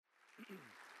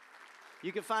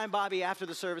You can find Bobby after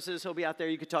the services. He'll be out there.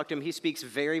 You can talk to him. He speaks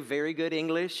very, very good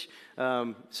English,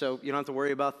 so you don't have to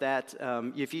worry about that.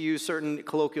 If you use certain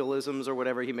colloquialisms or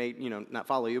whatever, he may, not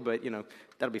follow you, but,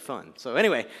 that'll be fun. So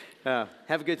anyway, have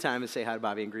a good time and say hi to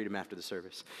Bobby and greet him after the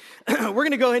service. We're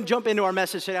going to go ahead and jump into our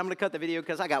message today. I'm going to cut the video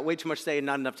because I got way too much to say and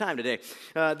not enough time today.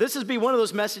 This is be one of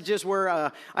those messages where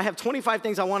I have 25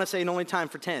 things I want to say and only time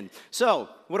for 10. So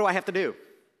what do I have to do?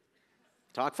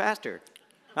 Talk faster.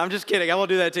 I'm just kidding. I won't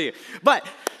do that to you. But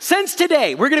since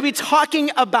today, we're going to be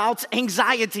talking about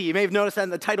anxiety. You may have noticed that in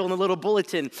the title in the little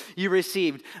bulletin you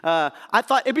received. I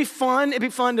thought it'd be fun. It'd be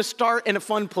fun to start in a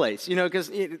fun place, because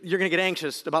you're going to get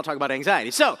anxious about talking about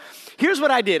anxiety. So here's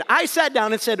what I did. I sat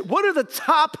down and said, what are the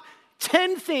top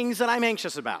 10 things that I'm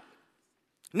anxious about?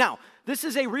 Now, this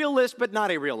is a real list, but not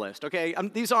a real list, okay?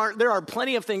 There are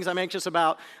plenty of things I'm anxious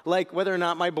about, like whether or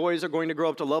not my boys are going to grow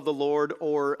up to love the Lord,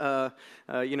 or,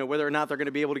 whether or not they're going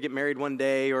to be able to get married one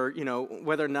day, or,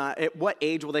 whether or not, at what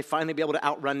age will they finally be able to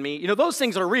outrun me? Those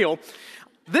things are real.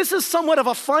 This is somewhat of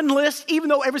a fun list, even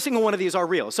though every single one of these are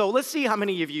real. So let's see how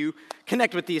many of you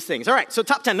connect with these things. All right, so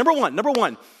top 10. Number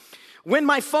one, when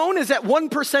my phone is at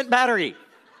 1% battery.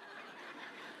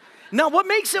 Now, what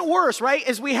makes it worse, right,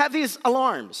 is we have these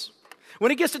alarms. When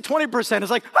it gets to 20%,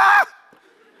 it's like,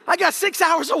 I got 6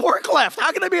 hours of work left.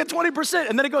 How can I be at 20%?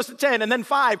 And then it goes to 10, and then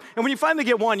 5. And when you finally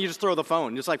get 1, you just throw the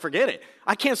phone. Just like, forget it.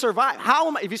 I can't survive.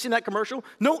 Have you seen that commercial?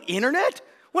 No internet?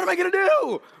 What am I going to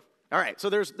do? All right, so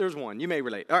there's one. You may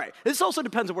relate. All right, this also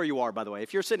depends on where you are, by the way.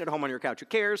 If you're sitting at home on your couch, who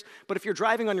cares? But if you're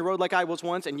driving on your road like I was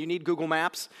once and you need Google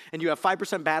Maps and you have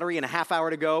 5% battery and a half hour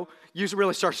to go, you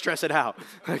really start stressing out.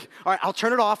 Like, all right, I'll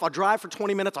turn it off. I'll drive for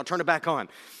 20 minutes. I'll turn it back on.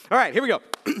 All right, here we go.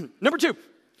 Number 2,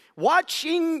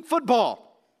 watching football.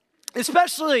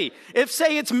 Especially if,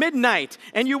 say, it's midnight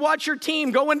and you watch your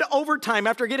team go into overtime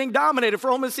after getting dominated for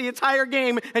almost the entire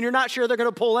game and you're not sure they're going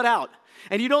to pull it out.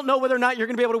 And you don't know whether or not you're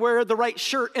going to be able to wear the right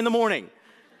shirt in the morning.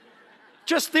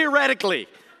 Just theoretically.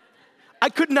 I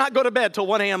could not go to bed till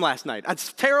 1 a.m. last night.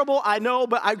 That's terrible, I know,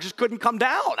 but I just couldn't come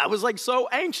down. I was so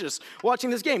anxious watching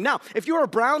this game. Now, if you're a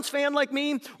Browns fan like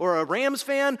me, or a Rams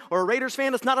fan, or a Raiders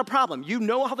fan, it's not a problem. You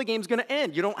know how the game's going to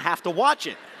end. You don't have to watch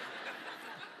it.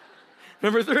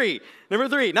 Number three.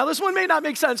 Now, this one may not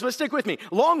make sense, but stick with me.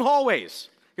 Long hallways.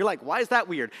 You're like, why is that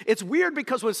weird? It's weird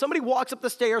because when somebody walks up the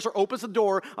stairs or opens the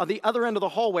door on the other end of the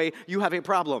hallway, you have a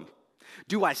problem.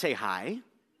 Do I say hi?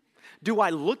 Do I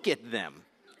look at them?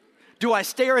 Do I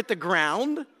stare at the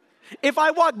ground? If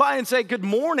I walk by and say good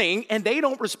morning and they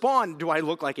don't respond, do I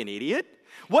look like an idiot?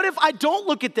 What if I don't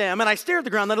look at them and I stare at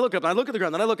the ground, then I look up, and I look at the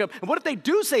ground, then I look up, and what if they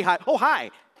do say hi? Oh, hi.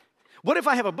 What if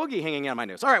I have a boogie hanging out of my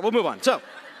nose? All right, we'll move on. So,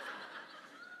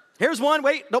 here's one.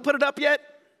 Wait, don't put it up yet.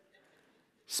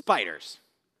 Spiders.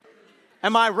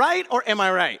 Am I right or am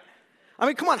I right? I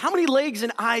mean, come on, how many legs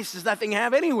and eyes does that thing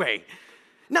have anyway?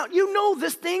 Now, you know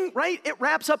this thing, right? It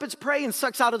wraps up its prey and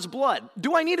sucks out its blood.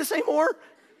 Do I need to say more?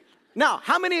 Now,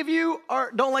 how many of you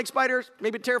don't like spiders,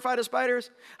 maybe terrified of spiders?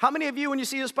 How many of you, when you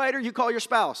see a spider, you call your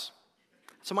spouse?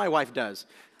 So my wife does.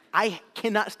 I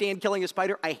cannot stand killing a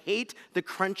spider. I hate the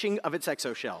crunching of its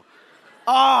exoshell.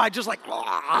 I just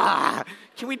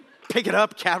can we pick it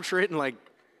up, capture it, and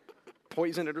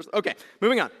poison it or something? Okay,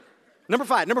 moving on. Number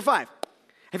five.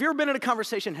 Have you ever been in a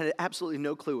conversation and had absolutely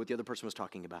no clue what the other person was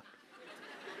talking about?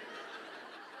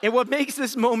 And what makes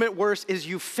this moment worse is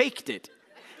you faked it.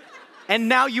 And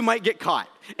now you might get caught.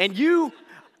 And your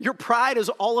pride is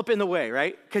all up in the way,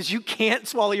 right? Because you can't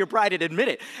swallow your pride and admit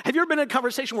it. Have you ever been in a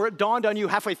conversation where it dawned on you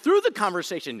halfway through the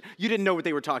conversation you didn't know what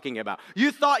they were talking about?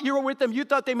 You thought you were with them, you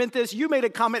thought they meant this, you made a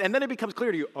comment, and then it becomes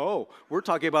clear to you, oh, we're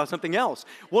talking about something else.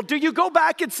 Well, do you go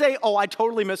back and say, oh, I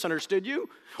totally misunderstood you?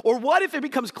 Or what if it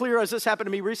becomes clear, as this happened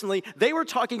to me recently, they were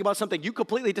talking about something you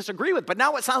completely disagree with, but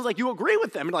now it sounds like you agree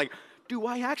with them. And do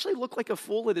I actually look like a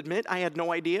fool and admit I had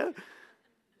no idea?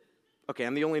 Okay,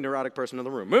 I'm the only neurotic person in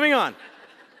the room. Moving on.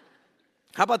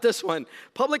 How about this one?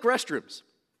 Public restrooms.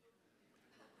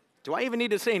 Do I even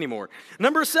need to say anymore?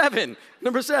 Number seven.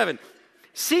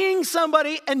 Seeing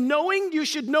somebody and knowing you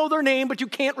should know their name, but you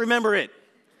can't remember it.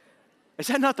 Is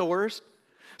that not the worst?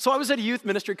 So I was at a youth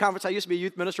ministry conference. I used to be a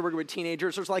youth minister working with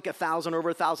teenagers. There's over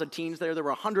 1,000 teens there. There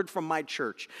were 100 from my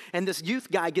church. And this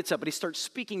youth guy gets up and he starts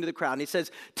speaking to the crowd. And he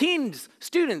says, teens,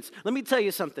 students, let me tell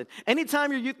you something.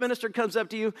 Anytime your youth minister comes up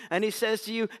to you and he says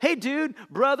to you, hey, dude,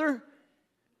 brother,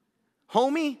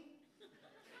 homie,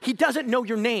 he doesn't know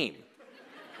your name.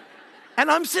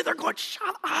 And I'm sitting there going,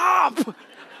 shut up.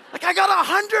 Like, I got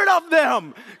 100 of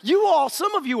them.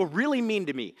 Some of you were really mean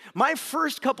to me. My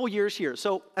first couple years here,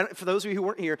 so for those of you who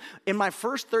weren't here, in my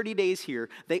first 30 days here,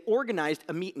 they organized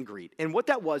a meet and greet. And what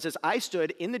that was is I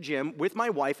stood in the gym with my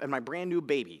wife and my brand new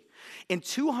baby. And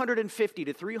 250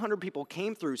 to 300 people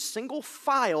came through single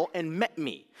file and met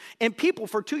me. And people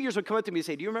for 2 years would come up to me and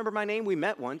say, do you remember my name? We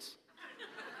met once.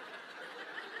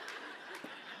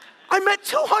 I met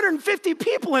 250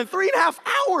 people in 3.5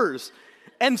 hours.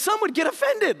 And some would get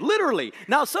offended, literally.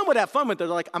 Now, some would have fun with it. They're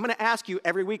like, I'm going to ask you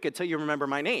every week until you remember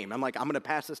my name. I'm like, I'm going to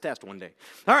pass this test one day.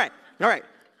 All right.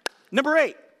 Number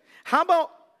 8, how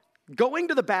about going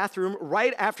to the bathroom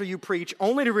right after you preach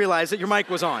only to realize that your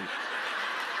mic was on?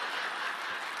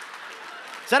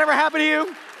 Does that ever happen to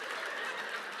you?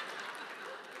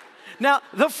 Now,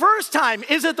 the first time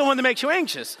isn't the one that makes you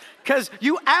anxious because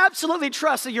you absolutely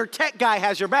trust that your tech guy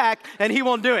has your back and he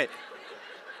won't do it.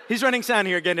 He's running sound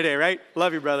here again today, right?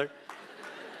 Love you, brother.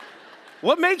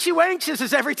 What makes you anxious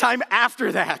is every time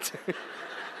after that.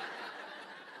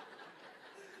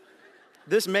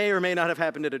 This may or may not have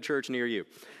happened at a church near you.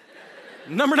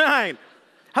 Number 9,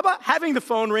 how about having the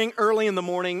phone ring early in the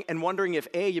morning and wondering if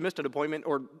A, you missed an appointment,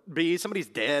 or B, somebody's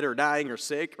dead or dying or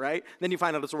sick, right? Then you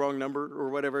find out it's the wrong number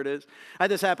or whatever it is. I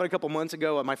had this happen a couple months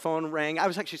ago. My phone rang. I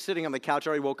was actually sitting on the couch.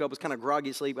 I already woke up, was kind of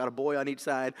groggy sleep. Got a boy on each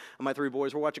side. And my 3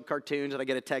 boys were watching cartoons, and I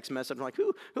get a text message. I'm like,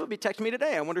 who would be texting me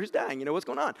today? I wonder who's dying. What's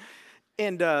going on?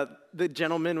 And the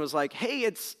gentleman was like, hey,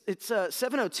 it's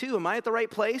 7:02. Am I at the right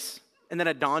place? And then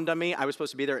it dawned on me, I was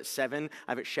supposed to be there at 7.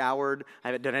 I haven't showered. I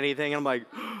haven't done anything. And I'm like,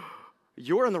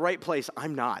 you're in the right place.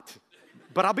 I'm not.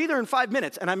 But I'll be there in 5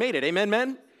 minutes. And I made it. Amen,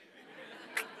 men?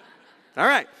 All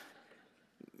right.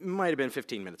 Might have been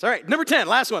 15 minutes. All right. Number 10.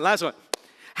 Last one.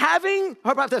 How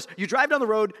about this? You drive down the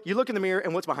road, you look in the mirror,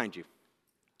 and what's behind you?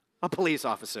 A police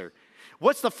officer.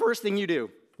 What's the first thing you do?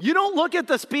 You don't look at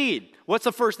the speed. What's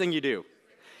the first thing you do?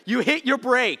 You hit your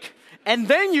brake. And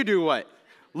then you do what?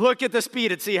 Look at the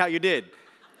speed and see how you did.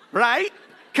 Right?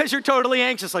 Because you're totally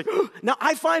anxious, like, now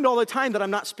I find all the time that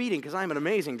I'm not speeding because I'm an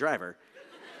amazing driver.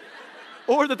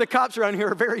 Or that the cops around here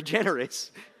are very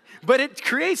generous. But it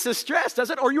creates the stress,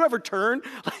 doesn't it? Or you ever turn?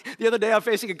 Like, the other day I'm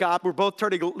facing a cop,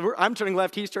 I'm turning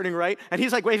left, he's turning right, and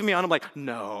he's like waving me on. I'm like,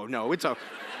 no, it's an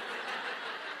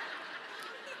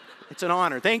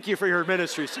honor. Thank you for your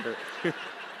ministry, sir.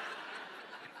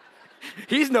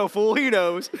 He's no fool, he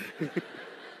knows.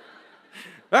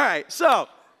 All right, so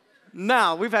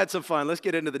now we've had some fun. Let's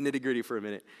get into the nitty-gritty for a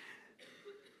minute.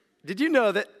 Did you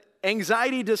know that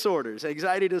anxiety disorders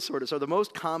are the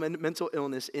most common mental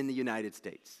illness in the United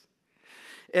States?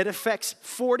 It affects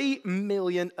 40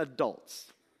 million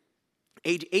adults,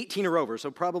 age 18 or over,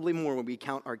 so probably more when we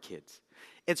count our kids.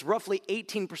 It's roughly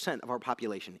 18% of our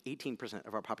population. 18%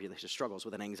 of our population struggles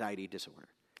with an anxiety disorder.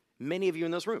 Many of you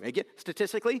in this room. Again,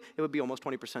 statistically, it would be almost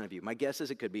 20% of you. My guess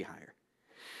is it could be higher.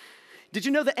 Did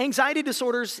you know that anxiety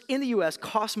disorders in the U.S.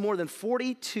 cost more than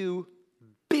 $42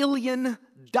 billion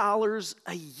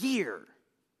a year?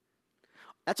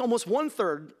 That's almost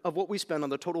 1/3 of what we spend on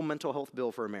the total mental health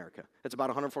bill for America. That's about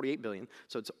 $148 billion,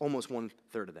 so it's almost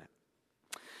 1/3 of that.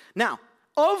 Now,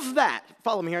 of that,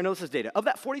 follow me here, I know this is data, of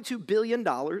that $42 billion,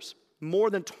 more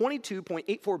than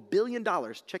 $22.84 billion,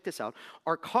 check this out,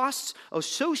 are costs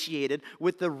associated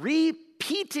with the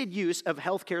repeated use of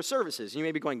healthcare services. You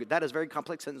may be going, that is a very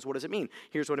complex sentence. What does it mean?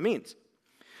 Here's what it means.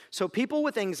 So people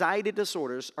with anxiety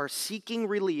disorders are seeking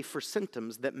relief for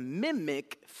symptoms that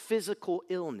mimic physical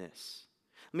illness.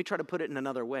 Let me try to put it in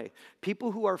another way.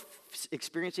 People who are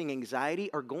experiencing anxiety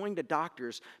are going to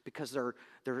doctors because they're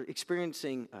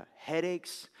experiencing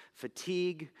headaches,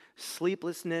 fatigue,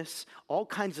 sleeplessness, all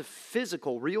kinds of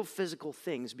real physical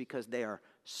things because they are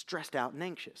stressed out and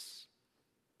anxious.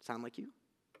 Sound like you?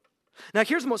 Now,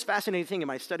 here's the most fascinating thing in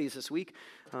my studies this week.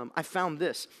 I found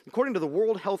this. According to the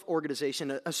World Health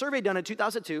Organization, a survey done in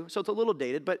 2002, so it's a little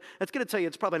dated, but it's going to tell you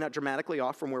it's probably not dramatically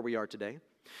off from where we are today.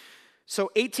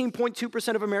 So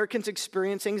 18.2% of Americans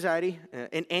experience anxiety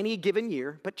in any given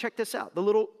year. But check this out. The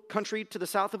little country to the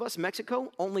south of us,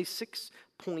 Mexico, only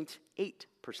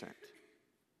 6.8%.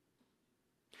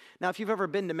 Now, if you've ever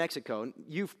been to Mexico,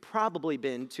 you've probably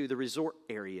been to the resort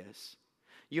areas.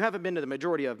 You haven't been to the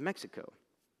majority of Mexico.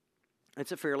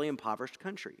 It's a fairly impoverished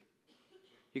country.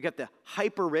 You got the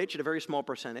hyper-rich at a very small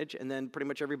percentage, and then pretty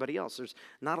much everybody else. There's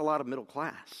not a lot of middle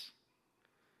class.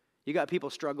 You got people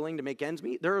struggling to make ends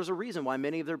meet. There is a reason why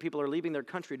many of their people are leaving their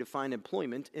country to find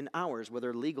employment in ours,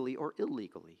 whether legally or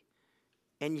illegally.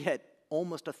 And yet,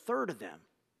 almost 1/3 of them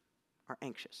are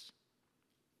anxious.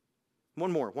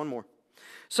 One more.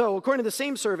 So, according to the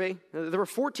same survey, there were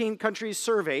 14 countries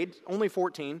surveyed, only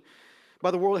 14,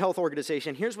 by the World Health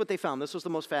Organization. Here's what they found. This was the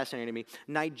most fascinating to me.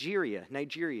 Nigeria,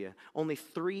 only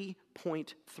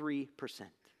 3.3%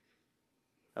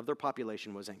 of their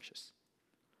population was anxious.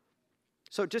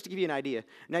 So just to give you an idea,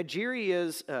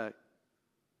 Nigeria's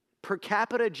per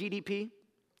capita GDP,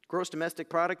 gross domestic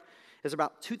product, is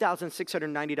about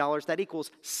 $2,690. That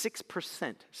equals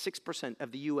 6%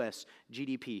 of the U.S.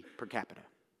 GDP per capita.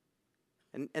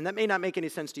 And that may not make any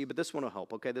sense to you, but this one will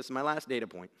help, okay? This is my last data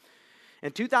point.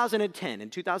 In 2010,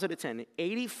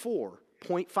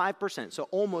 84.5%, so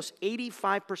almost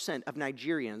 85% of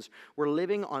Nigerians were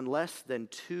living on less than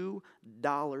 $2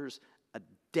 a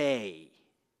day.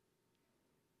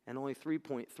 And only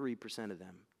 3.3% of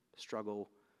them struggle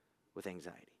with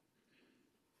anxiety.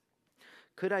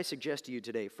 Could I suggest to you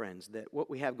today, friends, that what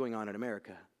we have going on in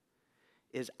America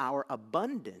is our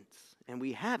abundance, and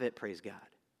we have it, praise God,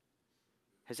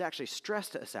 has actually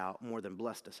stressed us out more than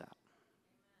blessed us out.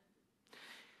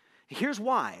 Here's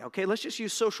why, okay? Let's just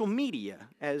use social media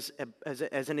as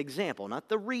an example, not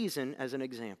the reason, as an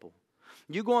example.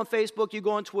 You go on Facebook, you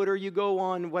go on Twitter, you go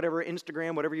on whatever,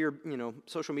 Instagram, whatever your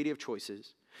social media of choice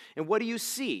is. And what do you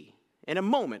see? In a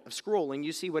moment of scrolling,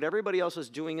 you see what everybody else is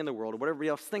doing in the world, or what everybody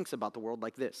else thinks about the world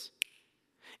like this.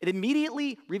 It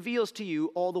immediately reveals to you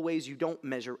all the ways you don't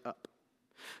measure up.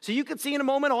 So you could see in a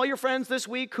moment all your friends this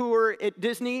week who are at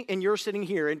Disney, and you're sitting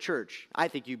here in church. I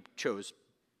think you chose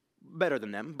better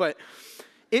than them, but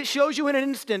it shows you in an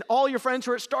instant all your friends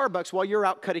who are at Starbucks while you're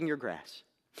out cutting your grass.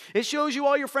 It shows you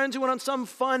all your friends who went on some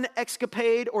fun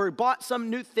escapade or bought some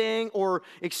new thing or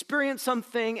experienced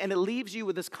something, and it leaves you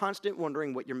with this constant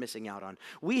wondering what you're missing out on.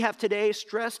 We have today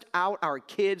stressed out our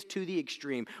kids to the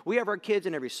extreme. We have our kids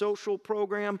in every social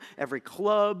program, every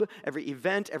club, every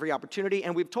event, every opportunity,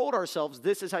 and we've told ourselves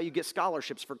this is how you get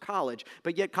scholarships for college,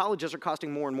 but yet colleges are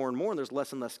costing more and more and more, and there's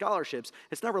less and less scholarships.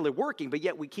 It's not really working, but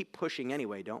yet we keep pushing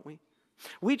anyway, don't we?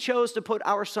 We chose to put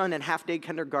our son in half-day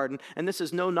kindergarten, and this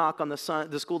is no knock on the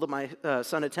school that my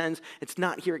son attends. It's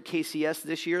not here at KCS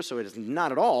this year, so it is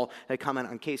not at all a comment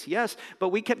on KCS, but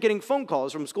we kept getting phone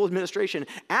calls from school administration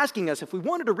asking us if we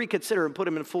wanted to reconsider and put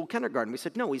him in full kindergarten. We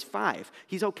said, no, he's 5.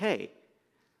 He's okay.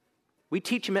 We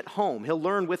teach him at home. He'll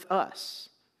learn with us.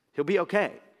 He'll be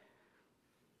okay.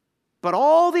 But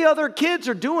all the other kids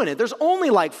are doing it. There's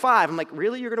only like 5. I'm like,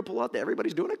 really? You're going to pull out the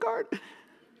everybody's doing it card?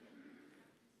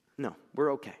 No,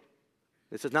 we're okay.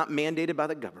 This is not mandated by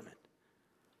the government.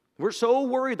 We're so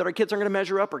worried that our kids aren't going to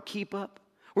measure up or keep up.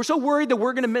 We're so worried that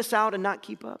we're going to miss out and not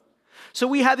keep up. So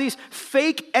we have these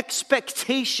fake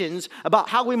expectations about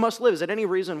how we must live. Is there any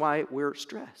reason why we're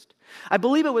stressed? I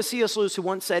believe it was C.S. Lewis who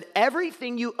once said,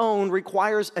 everything you own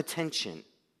requires attention.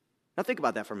 Now think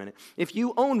about that for a minute. If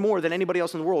you own more than anybody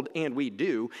else in the world, and we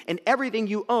do, and everything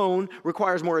you own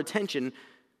requires more attention,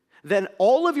 then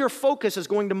all of your focus is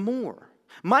going to more.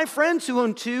 My friends who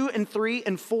own 2 and 3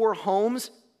 and 4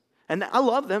 homes, and I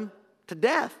love them to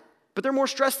death, but they're more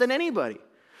stressed than anybody.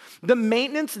 The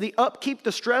maintenance, the upkeep,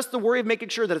 the stress, the worry of making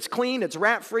sure that it's clean, it's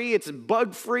rat-free, it's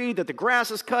bug-free, that the grass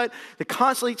is cut, they're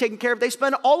constantly taking care of. They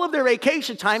spend all of their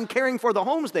vacation time caring for the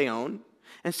homes they own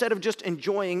instead of just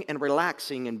enjoying and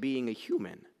relaxing and being a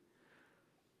human.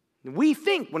 We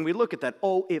think when we look at that,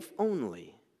 oh, if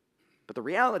only. But the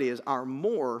reality is our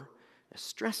more is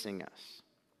stressing us.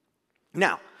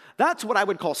 Now, that's what I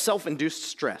would call self-induced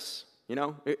stress. You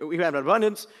know, we have an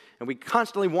abundance, and we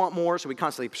constantly want more, so we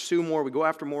constantly pursue more, we go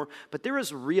after more. But there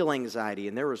is real anxiety,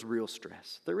 and there is real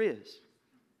stress. There is.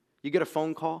 You get a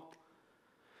phone call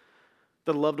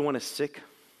that a loved one is sick,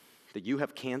 that you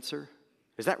have cancer.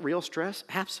 Is that real stress?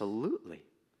 Absolutely.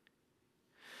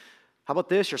 How about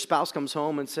this? Your spouse comes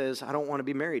home and says, I don't want to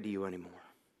be married to you anymore.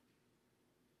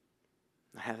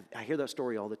 I hear that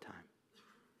story all the time.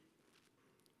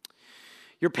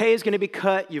 Your pay is going to be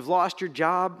cut. You've lost your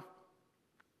job.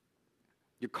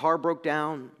 Your car broke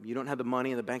down. You don't have the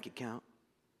money in the bank account.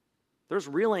 There's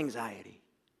real anxiety.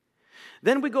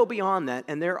 Then we go beyond that,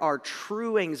 and there are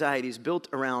true anxieties built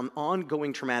around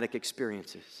ongoing traumatic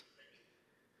experiences.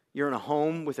 You're in a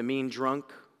home with a mean drunk,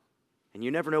 and you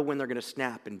never know when they're going to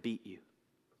snap and beat you.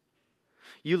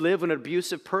 You live with an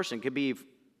abusive person. It could be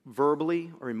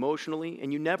verbally or emotionally,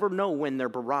 and you never know when their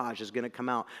barrage is going to come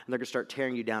out and they're going to start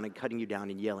tearing you down and cutting you down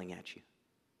and yelling at you.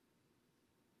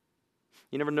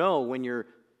 You never know when your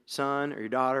son or your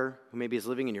daughter, who maybe is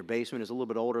living in your basement, is a little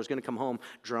bit older, is going to come home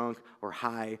drunk or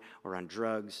high or on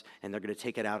drugs, and they're going to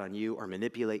take it out on you or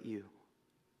manipulate you.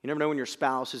 You never know when your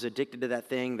spouse is addicted to that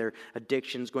thing, their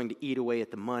addiction is going to eat away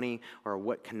at the money, or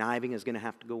what conniving is going to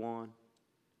have to go on.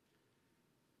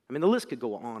 I mean, the list could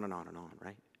go on and on and on,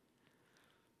 right?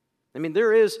 I mean,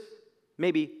 there is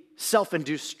maybe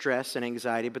self-induced stress and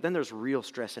anxiety, but then there's real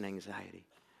stress and anxiety.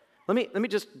 Let me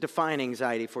just define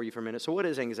anxiety for you for a minute. So what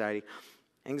is anxiety?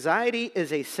 Anxiety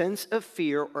is a sense of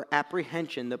fear or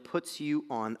apprehension that puts you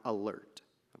on alert,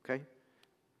 okay?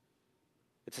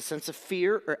 It's a sense of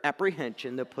fear or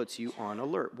apprehension that puts you on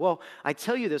alert. Well, I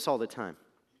tell you this all the time.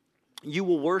 You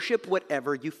will worship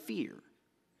whatever you fear.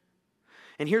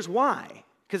 And here's why.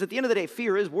 Because at the end of the day,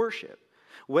 fear is worship.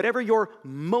 Whatever you're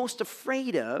most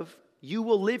afraid of, you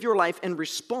will live your life in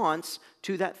response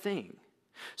to that thing.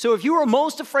 So if you are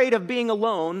most afraid of being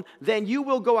alone, then you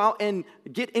will go out and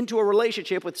get into a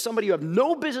relationship with somebody you have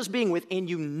no business being with, and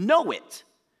you know it,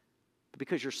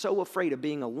 because you're so afraid of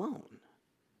being alone.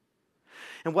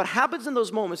 And what happens in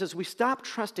those moments is we stop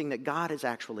trusting that God is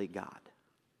actually God.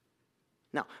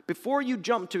 Now, before you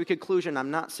jump to a conclusion, I'm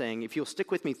not saying, if you'll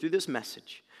stick with me through this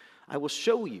message, I will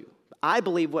show you. I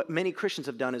believe what many Christians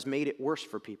have done is made it worse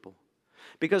for people,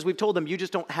 because we've told them you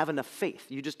just don't have enough faith.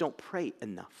 You just don't pray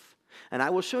enough. And I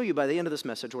will show you by the end of this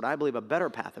message what I believe a better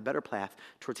path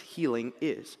towards healing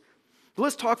is. But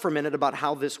let's talk for a minute about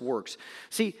how this works.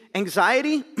 See,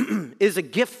 anxiety is a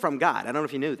gift from God. I don't know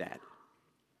if you knew that.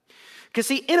 Because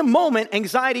see, in a moment,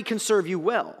 anxiety can serve you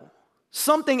well.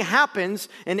 Something happens,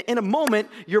 and in a moment,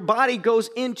 your body goes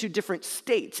into different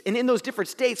states. And in those different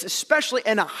states, especially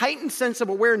in a heightened sense of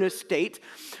awareness state,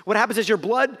 what happens is your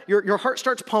blood, your heart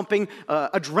starts pumping,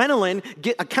 adrenaline,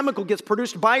 a chemical gets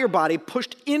produced by your body,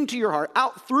 pushed into your heart,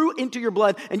 out through into your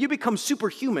blood, and you become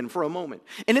superhuman for a moment.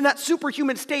 And in that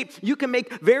superhuman state, you can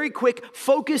make very quick,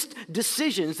 focused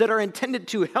decisions that are intended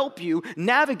to help you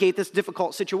navigate this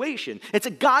difficult situation. It's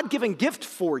a God-given gift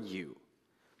for you.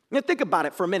 Now think about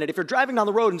it for a minute. If you're driving down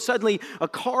the road and suddenly a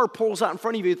car pulls out in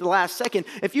front of you at the last second,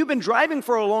 if you've been driving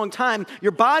for a long time,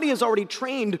 your body is already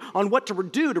trained on what to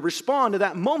do to respond to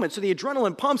that moment. So the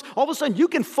adrenaline pumps. All of a sudden, you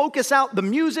can focus out the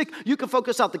music. You can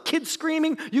focus out the kids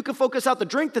screaming. You can focus out the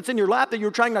drink that's in your lap that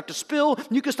you're trying not to spill.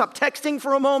 You can stop texting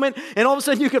for a moment, and all of a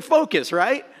sudden, you can focus,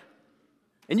 right?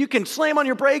 And you can slam on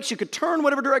your brakes. You can turn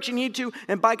whatever direction you need to,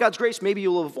 and by God's grace, maybe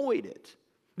you'll avoid it.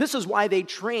 This is why they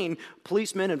train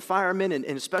policemen and firemen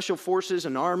and special forces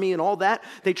and army and all that.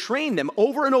 They train them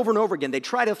over and over and over again. They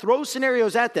try to throw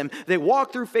scenarios at them. They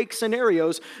walk through fake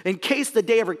scenarios in case the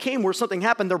day ever came where something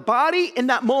happened. Their body in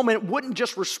that moment wouldn't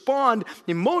just respond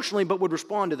emotionally, but would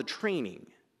respond to the training.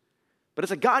 But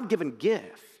it's a God-given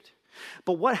gift.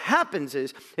 But what happens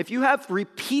is, if you have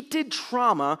repeated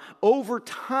trauma over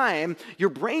time, your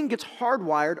brain gets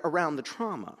hardwired around the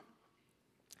trauma.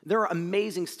 There are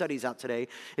amazing studies out today.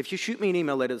 If you shoot me an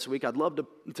email later this week, I'd love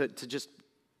to just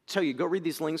tell you, go read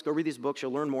these links, go read these books,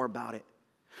 you'll learn more about it.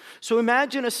 So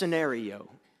imagine a scenario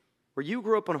where you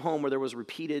grew up in a home where there was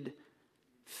repeated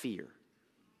fear.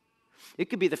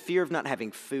 It could be the fear of not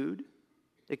having food.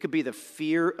 It could be the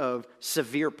fear of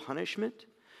severe punishment.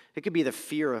 It could be the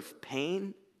fear of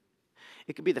pain.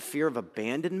 It could be the fear of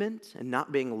abandonment and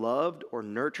not being loved or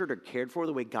nurtured or cared for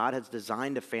the way God has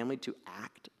designed a family to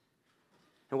act.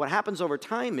 And what happens over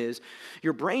time is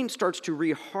your brain starts to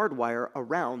re-hardwire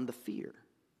around the fear.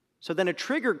 So then a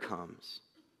trigger comes.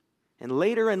 And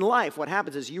later in life, what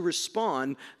happens is you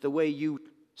respond the way you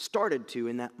started to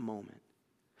in that moment.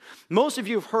 Most of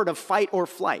you have heard of fight or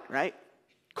flight, right?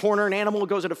 Corner an animal,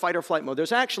 goes into fight or flight mode.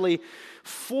 There's actually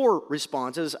 4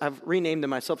 responses. I've renamed them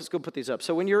myself. Let's go put these up.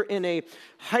 So when you're in a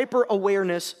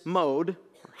hyper-awareness mode,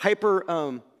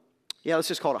 let's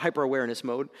just call it hyper-awareness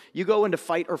mode, you go into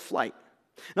fight or flight.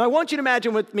 Now, I want you to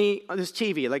imagine with me on this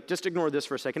TV, like just ignore this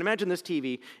for a second. Imagine this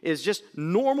TV is just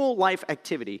normal life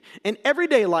activity. In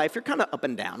everyday life, you're kind of up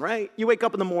and down, right? You wake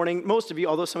up in the morning. Most of you,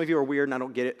 although some of you are weird and I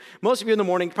don't get it, most of you in the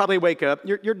morning probably wake up.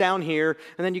 You're down here,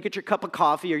 and then you get your cup of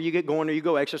coffee, or you get going, or you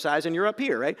go exercise, and you're up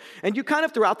here, right? And you kind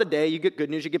of throughout the day, you get good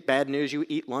news, you get bad news, you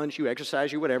eat lunch, you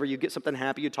exercise, you whatever, you get something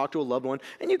happy, you talk to a loved one,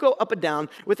 and you go up and down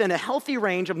within a healthy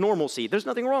range of normalcy. There's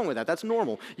nothing wrong with that. That's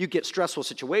normal. You get stressful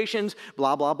situations,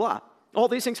 blah, blah, blah. All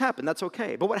these things happen, that's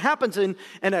okay. But what happens in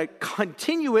a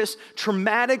continuous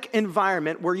traumatic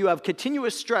environment where you have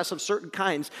continuous stress of certain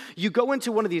kinds, you go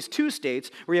into one of these 2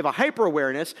 states where you have a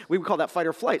hyper-awareness, we would call that fight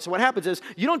or flight. So what happens is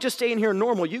you don't just stay in here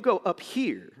normal, you go up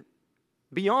here,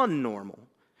 beyond normal,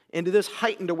 into this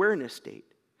heightened awareness state.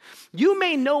 You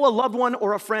may know a loved one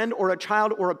or a friend or a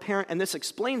child or a parent, and this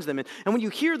explains them. And when you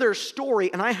hear their story,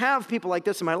 and I have people like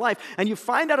this in my life, and you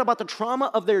find out about the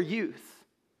trauma of their youth,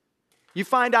 you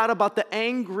find out about the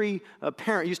angry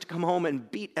parent who used to come home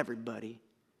and beat everybody.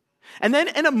 And then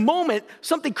in a moment,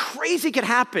 something crazy could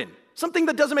happen. Something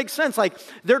that doesn't make sense. Like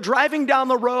they're driving down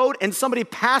the road and somebody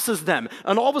passes them.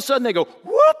 And all of a sudden they go,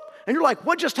 whoop! And you're like,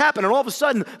 what just happened? And all of a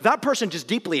sudden, that person just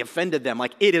deeply offended them.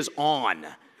 Like it is on.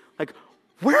 Like,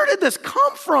 where did this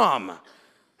come from?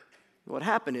 What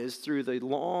happened is, through the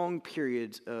long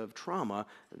periods of trauma,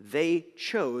 they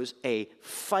chose a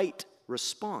fight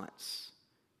response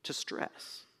to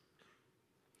stress.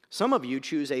 Some of you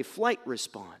choose a flight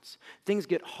response. Things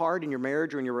get hard in your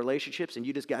marriage or in your relationships, and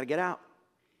you just got to get out.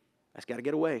 That's got to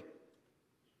get away.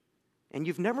 And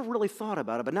you've never really thought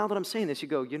about it, but now that I'm saying this, you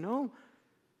go,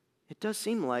 it does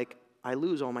seem like I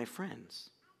lose all my friends.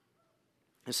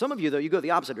 And some of you, though, you go the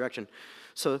opposite direction.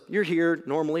 So you're here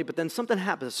normally, but then something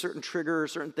happens, a certain trigger, a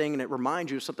certain thing, and it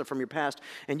reminds you of something from your past,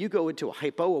 and you go into a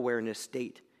hypo-awareness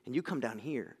state, and you come down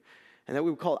here. And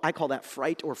that I call that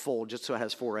fright or fold, just so it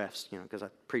has 4 F's, because I'm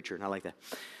a preacher and I like that.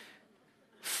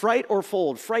 Fright or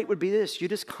fold. Fright would be this: you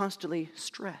just constantly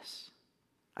stress.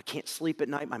 I can't sleep at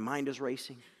night, my mind is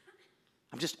racing.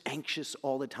 I'm just anxious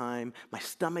all the time. My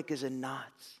stomach is in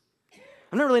knots.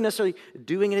 I'm not really necessarily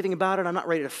doing anything about it. I'm not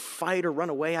ready to fight or run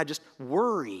away. I just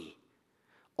worry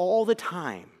all the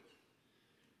time.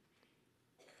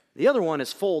 The other one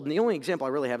is fold, and the only example I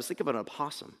really have is think of an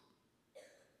opossum.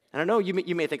 And I know you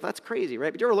may think, that's crazy,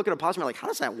 right? But you ever look at an opossum, you're like, how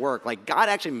does that work? Like, God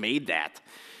actually made that.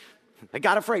 I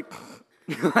got afraid.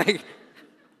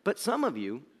 But some of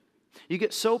you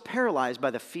get so paralyzed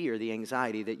by the fear, the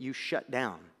anxiety, that you shut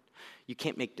down. You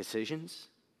can't make decisions.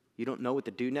 You don't know what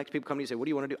to do next. People come to you and say, what do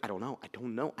you want to do? I don't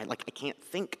know. I can't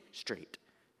think straight.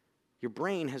 Your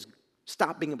brain has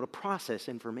stopped being able to process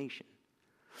information.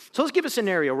 So let's give a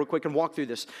scenario real quick and walk through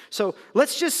this. So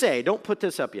let's just say, don't put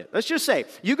this up yet. Let's just say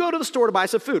you go to the store to buy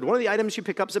some food. One of the items you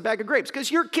pick up is a bag of grapes because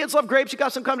your kids love grapes. You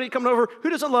got some company coming over. Who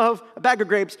doesn't love a bag of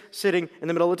grapes sitting in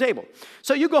the middle of the table?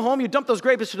 So you go home, you dump those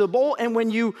grapes into the bowl, and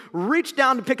when you reach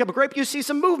down to pick up a grape, you see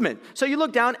some movement. So you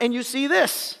look down and you see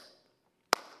this.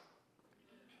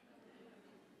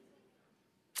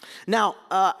 Now,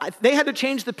 they had to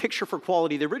change the picture for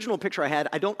quality. The original picture I had,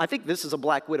 I think this is a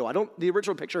black widow. The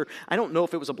original picture, I don't know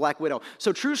if it was a black widow.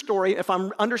 So true story, if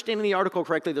I'm understanding the article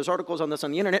correctly, there's articles on this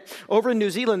on the internet. Over in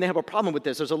New Zealand, they have a problem with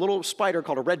this. There's a little spider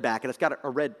called a redback, and it's got a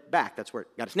red back. That's where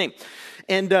it got its name.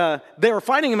 And they were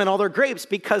finding them in all their grapes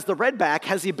because the redback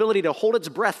has the ability to hold its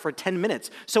breath for 10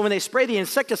 minutes. So when they spray the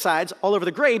insecticides all over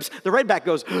the grapes, the redback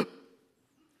goes...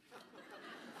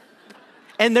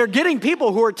 And they're getting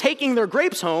people who are taking their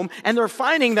grapes home, and they're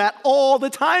finding that all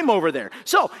the time over there.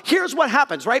 So here's what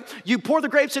happens, right? You pour the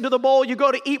grapes into the bowl, you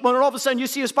go to eat one, and all of a sudden you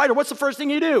see a spider. What's the first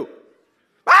thing you do?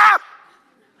 Ah!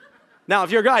 Now, if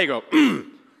you're a guy, you go,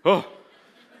 oh,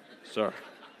 sorry.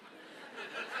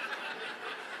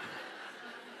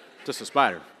 Just a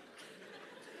spider.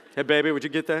 Hey, baby, would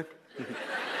you get that?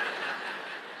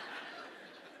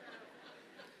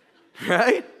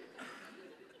 Right?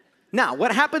 Now,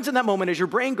 what happens in that moment is your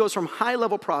brain goes from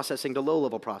high-level processing to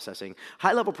low-level processing.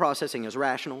 High-level processing is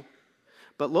rational,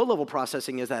 but low-level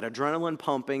processing is that adrenaline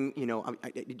pumping,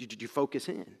 you focus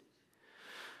in.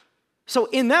 So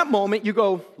in that moment, you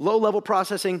go low-level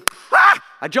processing,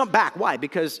 I jump back. Why?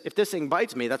 Because if this thing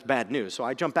bites me, that's bad news. So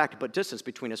I jump back to put distance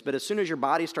between us. But as soon as your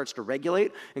body starts to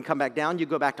regulate and come back down, you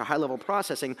go back to high-level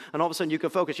processing, and all of a sudden you can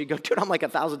focus. You go, dude, I'm like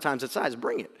 1,000 times its size.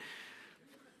 Bring it.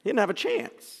 You didn't have a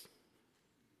chance.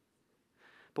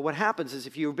 But what happens is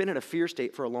if you've been in a fear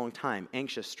state for a long time,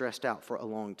 anxious, stressed out for a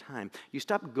long time, you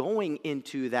stop going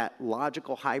into that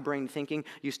logical high brain thinking.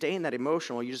 You stay in that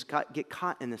emotional. You just get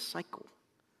caught in this cycle.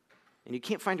 And you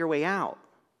can't find your way out.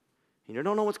 And you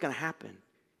don't know what's going to happen.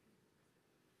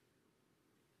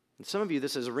 And some of you,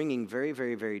 this is ringing very,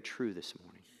 very, very true this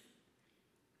morning.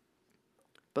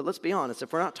 But let's be honest,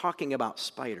 if we're not talking about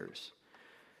spiders,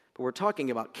 but we're talking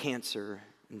about cancer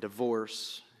and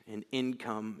divorce and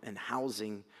income and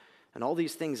housing and all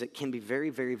these things that can be very,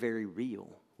 very, very real.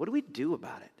 What do we do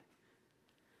about it?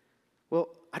 Well,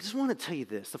 I just want to tell you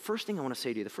this. The first thing I want to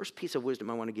say to you, the first piece of wisdom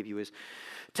I want to give you is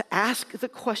to ask the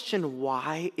question,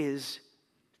 why, is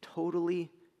totally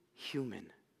human.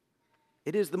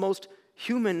 It is the most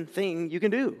human thing you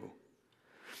can do.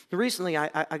 Recently,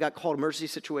 I got called emergency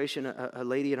situation. A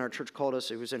lady in our church called us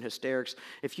who was in hysterics.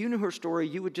 If you knew her story,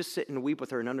 you would just sit and weep with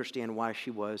her and understand why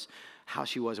she was, how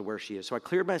she was, and where she is. So I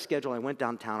cleared my schedule. I went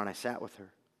downtown and I sat with her.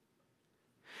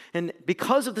 And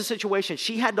because of the situation,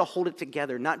 she had to hold it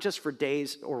together, not just for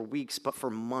days or weeks, but for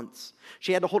months.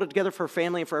 She had to hold it together for her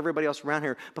family and for everybody else around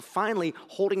her. But finally,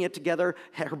 holding it together,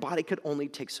 her body could only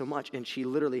take so much, and she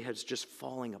literally was just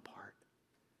falling apart.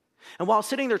 And while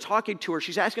sitting there talking to her,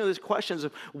 she's asking all these questions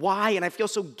of why, and I feel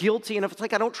so guilty, and if it's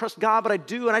like I don't trust God, but I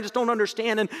do, and I just don't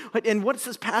understand, and what's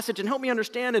this passage, and help me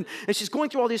understand, and she's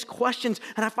going through all these questions,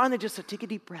 and I finally just said, take a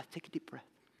deep breath, take a deep breath.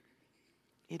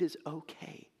 It is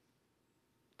okay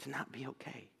to not be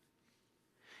okay.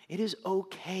 It is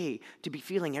okay to be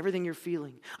feeling everything you're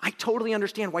feeling. I totally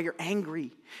understand why you're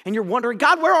angry, and you're wondering,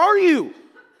 God, where are you?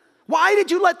 Why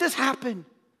did you let this happen?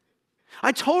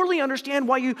 I totally understand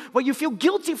why you feel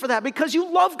guilty for that, because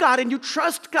you love God and you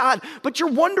trust God, but you're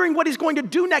wondering what he's going to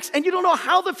do next, and you don't know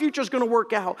how the future is going to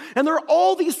work out. And there are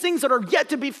all these things that are yet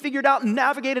to be figured out and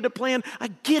navigated and planned. I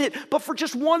get it, but for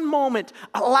just one moment,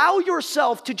 allow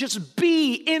yourself to just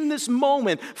be in this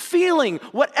moment, feeling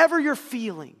whatever you're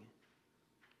feeling.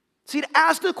 See, to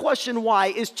ask the question why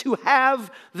is to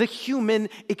have the human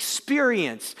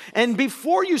experience. And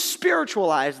before you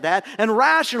spiritualize that and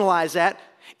rationalize that,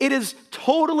 it is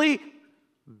totally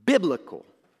biblical.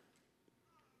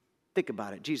 Think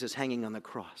about it. Jesus hanging on the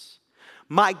cross.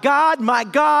 My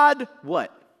God,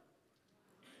 what?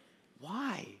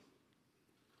 Why?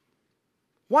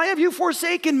 Why have you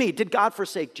forsaken me? Did God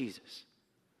forsake Jesus?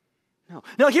 No.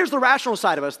 Now, here's the rational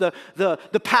side of us, the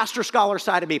pastor-scholar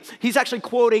side of me. He's actually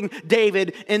quoting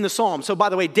David in the Psalms. So, by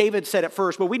the way, David said it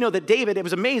first, but we know that David, it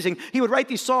was amazing. He would write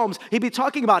these Psalms. He'd be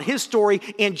talking about his story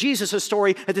and Jesus'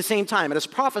 story at the same time. And his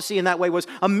prophecy in that way was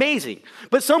amazing.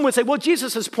 But some would say, well,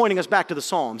 Jesus is pointing us back to the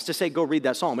Psalms to say, go read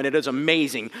that Psalm. And it is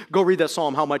amazing. Go read that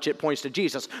Psalm, how much it points to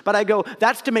Jesus. But I go,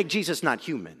 that's to make Jesus not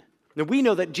human. Now, we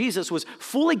know that Jesus was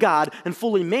fully God and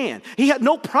fully man. He had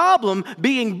no problem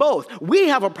being both. We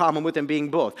have a problem with him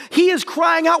being both. He is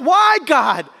crying out, why,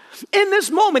 God? In this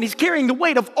moment, he's carrying the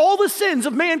weight of all the sins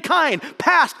of mankind,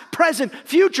 past, present,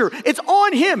 future. It's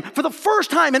on him for the first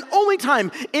time and only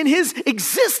time in his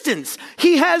existence.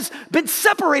 He has been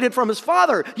separated from his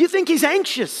Father. You think he's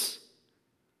anxious?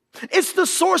 It's the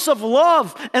source of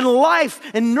love and life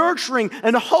and nurturing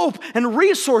and hope and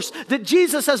resource that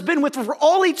Jesus has been with for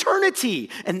all eternity.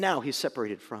 And now he's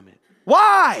separated from it.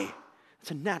 Why? It's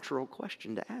a natural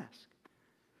question to ask.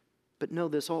 But know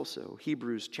this also.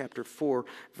 Hebrews chapter 4,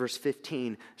 verse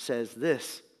 15 says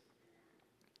this.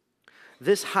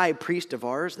 This high priest of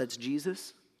ours, that's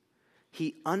Jesus,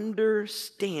 he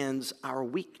understands our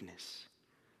weakness.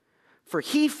 For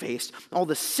he faced all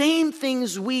the same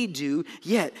things we do,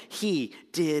 yet he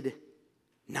did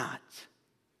not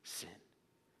sin.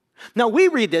 Now we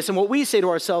read this and what we say to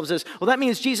ourselves is, well, that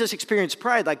means Jesus experienced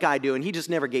pride like I do and he just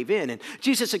never gave in. And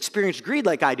Jesus experienced greed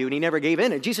like I do and he never gave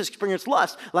in. And Jesus experienced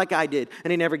lust like I did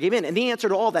and he never gave in. And the answer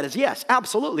to all that is yes,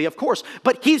 absolutely, of course.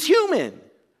 But he's human.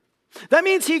 That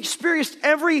means he experienced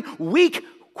every weak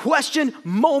question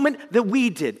moment that we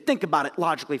did. Think about it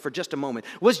logically for just a moment.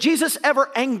 Was Jesus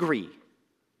ever angry?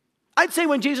 I'd say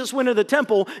when Jesus went to the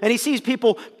temple and he sees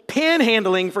people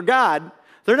panhandling for God,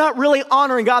 they're not really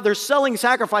honoring God. They're selling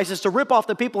sacrifices to rip off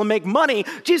the people and make money.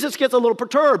 Jesus gets a little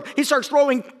perturbed. He starts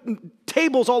throwing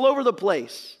tables all over the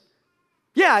place.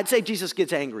 Yeah, I'd say Jesus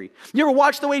gets angry. You ever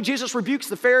watch the way Jesus rebukes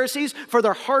the Pharisees for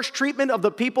their harsh treatment of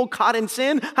the people caught in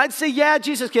sin? I'd say, yeah,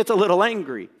 Jesus gets a little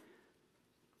angry.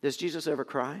 Does Jesus ever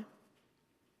cry?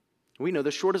 We know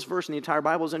the shortest verse in the entire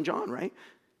Bible is in John, right?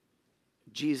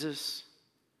 Jesus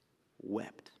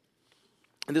wept.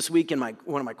 And this week in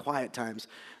one of my quiet times,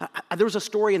 there was a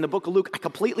story in the book of Luke I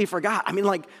completely forgot. I mean,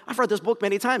 like, I've read this book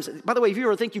many times. By the way, if you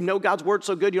ever think you know God's word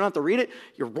so good you don't have to read it,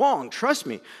 you're wrong. Trust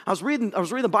me. I was reading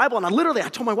the Bible, and I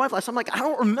told my wife last time, I'm like, I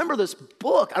don't remember this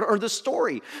book or this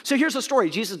story. So here's the story.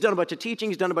 Jesus has done a bunch of teaching.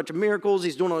 He's done a bunch of miracles.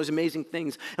 He's doing all these amazing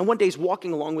things. And one day he's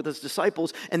walking along with his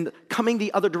disciples, and coming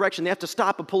the other direction, they have to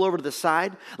stop and pull over to the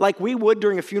side. Like we would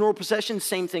during a funeral procession,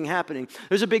 same thing happening.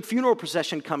 There's a big funeral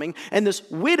procession coming, and this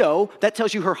widow, that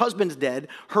tells you her husband's dead,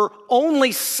 her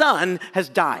only son has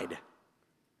died.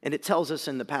 And it tells us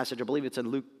in the passage, I believe it's in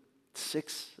Luke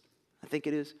 6, I think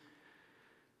it is,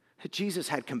 that Jesus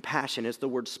had compassion. It's the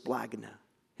word splagna.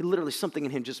 Literally something in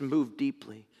him just moved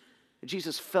deeply. And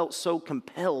Jesus felt so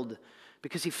compelled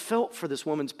because he felt for this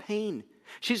woman's pain.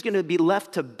 She's going to be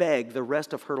left to beg the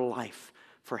rest of her life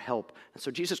for help. And so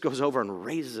Jesus goes over and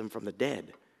raises him from the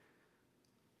dead.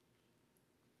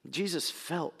 Jesus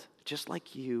felt just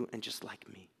like you and just like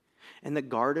me. In the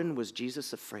garden, was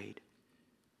Jesus afraid?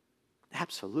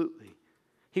 Absolutely.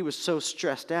 He was so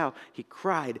stressed out, he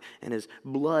cried, and his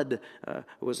blood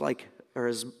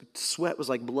his sweat was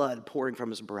like blood pouring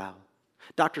from his brow.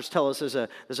 Doctors tell us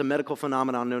there's a medical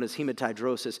phenomenon known as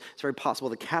hematidrosis. It's very possible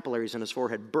the capillaries in his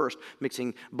forehead burst,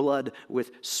 mixing blood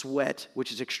with sweat,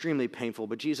 which is extremely painful.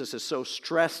 But Jesus is so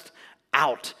stressed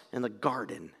out in the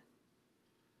garden.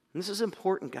 And this is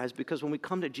important, guys, because when we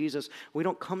come to Jesus, we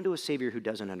don't come to a Savior who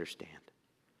doesn't understand.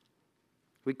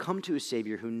 We come to a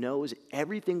Savior who knows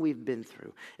everything we've been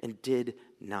through and did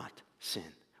not sin.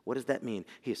 What does that mean?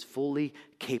 He is fully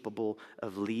capable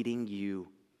of leading you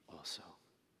also.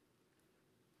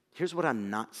 Here's what I'm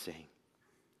not saying.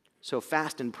 So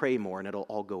fast and pray more and it'll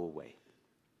all go away.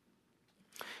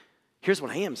 Here's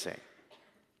what I am saying.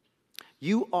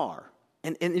 You are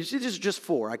and this is just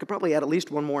 4. I could probably add at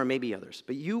least one more and maybe others.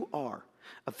 But you are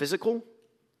a physical,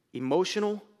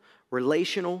 emotional,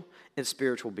 relational, and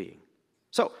spiritual being.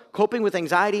 So coping with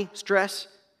anxiety, stress,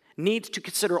 needs to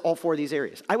consider all 4 of these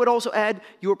areas. I would also add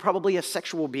you are probably a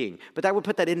sexual being, but I would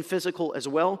put that in physical as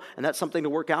well, and that's something to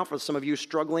work out for some of you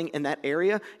struggling in that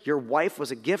area. Your wife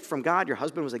was a gift from God. Your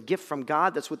husband was a gift from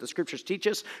God. That's what the scriptures teach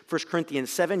us. 1 Corinthians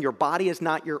 7, your body is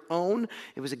not your own.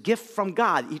 It was a gift from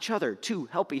God, each other, to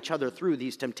help each other through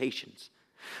these temptations.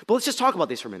 But let's just talk about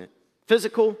these for a minute.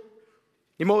 Physical,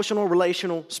 emotional,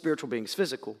 relational, spiritual beings.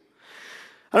 Physical.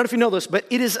 I don't know if you know this, but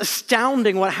it is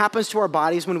astounding what happens to our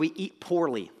bodies when we eat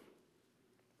poorly.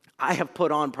 I have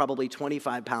put on probably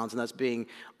 25 pounds, and that's being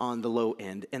on the low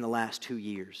end in the last 2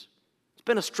 years. It's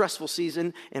been a stressful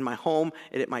season in my home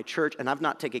and at my church, and I've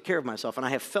not taken care of myself, and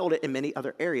I have felt it in many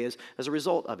other areas as a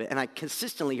result of it. And I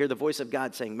consistently hear the voice of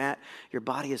God saying, Matt, your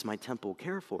body is my temple.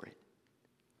 Care for it.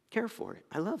 Care for it.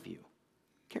 I love you.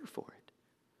 Care for it.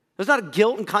 There's not a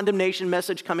guilt and condemnation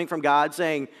message coming from God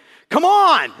saying, come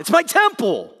on, it's my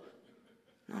temple.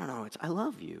 No, it's I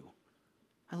love you.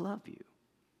 I love you.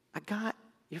 I got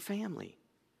your family.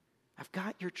 I've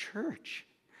got your church.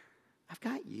 I've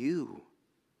got you.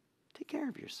 Take care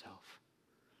of yourself.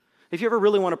 If you ever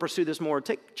really want to pursue this more,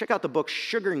 check out the book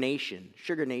Sugar Nation.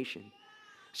 Sugar Nation.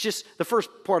 It's just, the first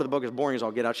part of the book is boring as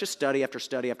all get out. It's just study after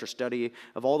study after study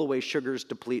of all the ways sugars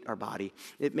deplete our body.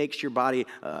 It makes your body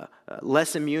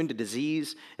less immune to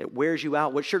disease. It wears you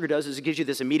out. What sugar does is it gives you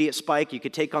this immediate spike. You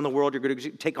could take on the world. You're going to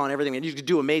take on everything. And you can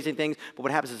do amazing things. But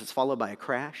what happens is it's followed by a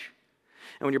crash.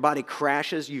 And when your body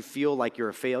crashes, you feel like you're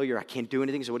a failure. I can't do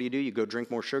anything. So what do? You go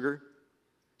drink more sugar.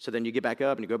 So then you get back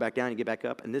up and you go back down and you get back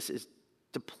up. And this is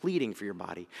depleting for your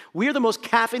body. We are the most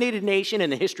caffeinated nation in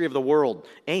the history of the world.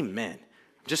 Amen.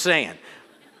 Just saying.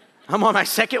 I'm on my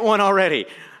second one already.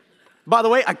 By the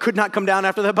way, I could not come down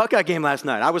after that Buckeye game last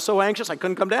night. I was so anxious, I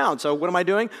couldn't come down. So what am I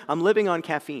doing? I'm living on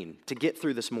caffeine to get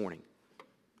through this morning.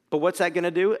 But what's that going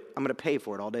to do? I'm going to pay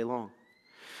for it all day long.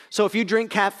 So if you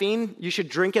drink caffeine, you should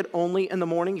drink it only in the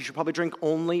morning. You should probably drink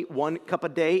only 1 cup a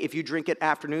day. If you drink it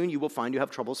afternoon, you will find you have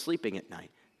trouble sleeping at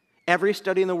night. Every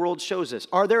study in the world shows this.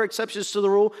 Are there exceptions to the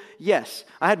rule? Yes.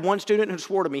 I had one student who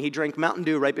swore to me he drank Mountain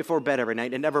Dew right before bed every night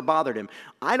and it never bothered him.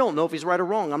 I don't know if he's right or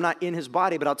wrong. I'm not in his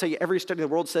body, but I'll tell you, every study in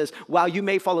the world says while you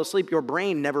may fall asleep, your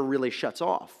brain never really shuts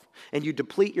off. And you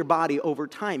deplete your body over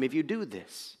time if you do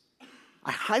this.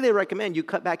 I highly recommend you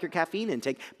cut back your caffeine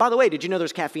intake. By the way, did you know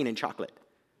there's caffeine in chocolate?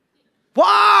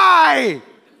 Why?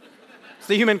 It's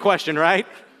the human question, right?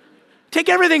 Take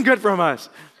everything good from us.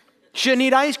 Shouldn't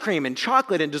eat ice cream and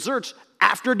chocolate and desserts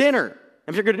after dinner.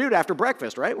 If you're going to do it after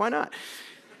breakfast, right? Why not?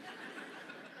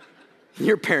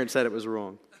 Your parents said it was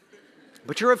wrong.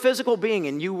 But you're a physical being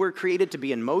and you were created to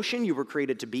be in motion. You were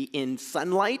created to be in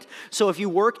sunlight. So if you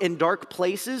work in dark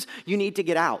places, you need to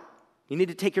get out. You need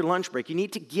to take your lunch break. You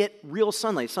need to get real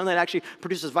sunlight. Sunlight actually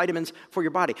produces vitamins for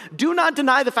your body. Do not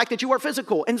deny the fact that you are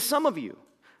physical. And some of you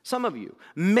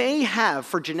may have,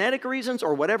 for genetic reasons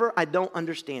or whatever, I don't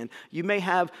understand, you may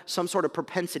have some sort of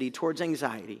propensity towards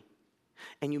anxiety.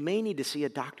 And you may need to see a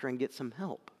doctor and get some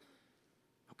help.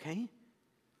 Okay?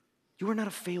 You are not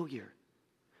a failure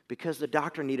because the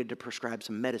doctor needed to prescribe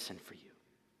some medicine for you.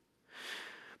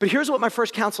 But here's what my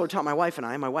first counselor taught my wife and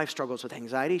I. My wife struggles with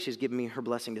anxiety. She's given me her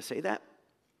blessing to say that.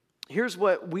 Here's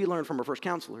what we learned from our first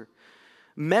counselor.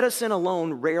 Medicine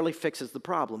alone rarely fixes the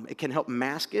problem. It can help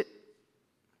mask it.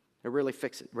 It rarely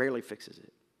fixes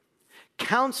it.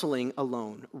 Counseling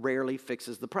alone rarely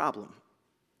fixes the problem.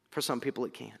 For some people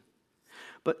it can.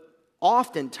 But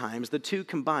oftentimes the two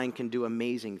combined can do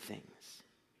amazing things.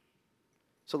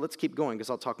 So let's keep going because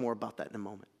I'll talk more about that in a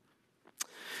moment.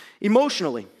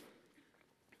 Emotionally,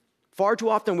 far too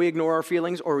often we ignore our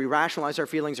feelings or we rationalize our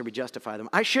feelings or we justify them.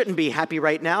 I shouldn't be happy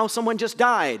right now. Someone just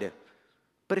died.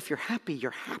 But if you're happy,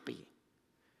 you're happy.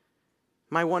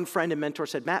 My one friend and mentor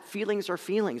said, Matt, feelings are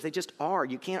feelings. They just are.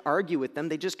 You can't argue with them.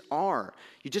 They just are.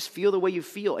 You just feel the way you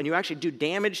feel. And you actually do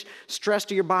damage, stress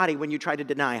to your body when you try to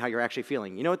deny how you're actually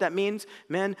feeling. You know what that means?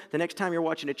 Men, the next time you're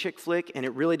watching a chick flick and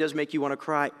it really does make you want to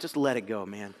cry, just let it go,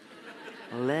 man.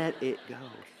 Let it go.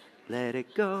 Let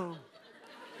it go.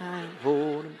 I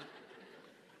hold him.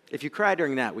 If you cry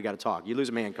during that, we got to talk. You lose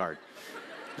a man card.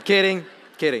 Kidding.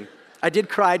 I did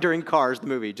cry during Cars, the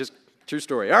movie. Just true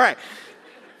story. All right.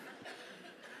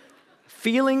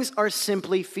 Feelings are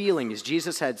simply feelings.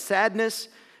 Jesus had sadness.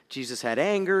 Jesus had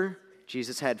anger.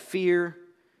 Jesus had fear.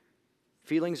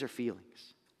 Feelings are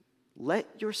feelings.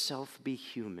 Let yourself be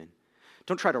human.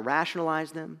 Don't try to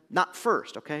rationalize them. Not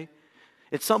first, okay?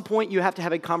 At some point, you have to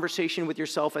have a conversation with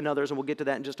yourself and others, and we'll get to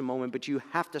that in just a moment, but you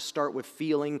have to start with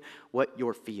feeling what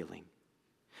you're feeling.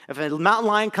 If a mountain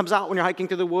lion comes out when you're hiking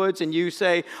through the woods and you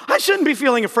say, I shouldn't be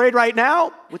feeling afraid right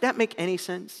now, would that make any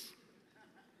sense?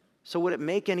 So would it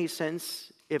make any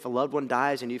sense if a loved one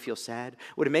dies and you feel sad?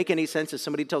 Would it make any sense if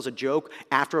somebody tells a joke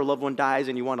after a loved one dies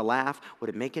and you want to laugh? Would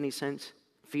it make any sense?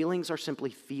 Feelings are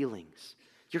simply feelings.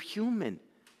 You're human.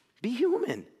 Be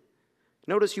human.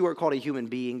 Notice you are called a human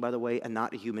being, by the way, and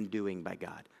not a human doing by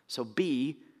God. So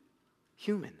be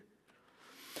human.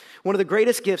 One of the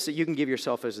greatest gifts that you can give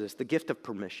yourself is this, the gift of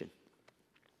permission.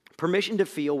 Permission to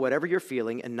feel whatever you're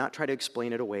feeling and not try to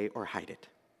explain it away or hide it.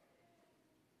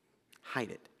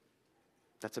 Hide it.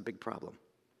 That's a big problem.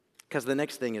 Because the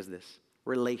next thing is this,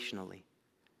 relationally.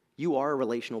 You are a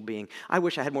relational being. I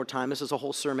wish I had more time. This is a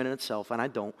whole sermon in itself, and I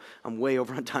don't. I'm way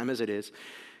over on time as it is.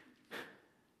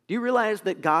 Do you realize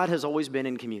that God has always been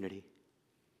in community?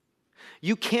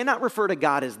 You cannot refer to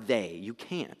God as they. You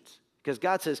can't. Because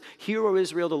God says, Hear, O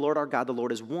Israel, the Lord our God, the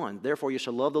Lord is one. Therefore, you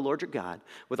shall love the Lord your God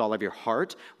with all of your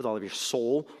heart, with all of your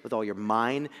soul, with all your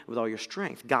mind, with all your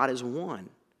strength. God is one.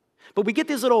 But we get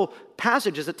these little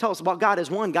passages that tell us about God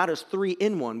is one, God is three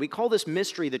in one. We call this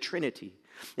mystery the Trinity.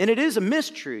 And it is a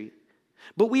mystery,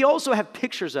 but we also have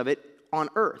pictures of it on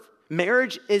earth.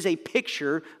 Marriage is a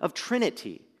picture of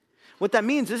Trinity. What that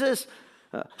means is this.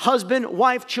 Husband,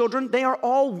 wife, children, they are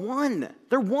all one.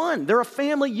 They're one. They're a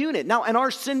family unit. Now, in our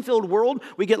sin-filled world,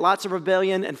 we get lots of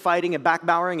rebellion and fighting and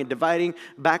backbowering and dividing.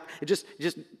 Just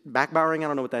backbowering, I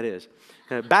don't know what that is.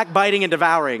 Backbiting and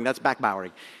devouring, that's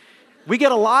backbowering. We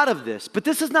get a lot of this, but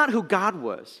this is not who God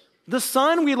was. The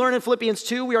Son, we learn in Philippians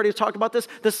 2, we already talked about this,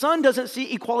 the Son doesn't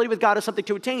see equality with God as something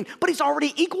to attain, but he's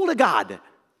already equal to God.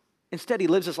 Instead, he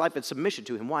lives his life in submission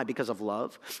to him. Why? Because of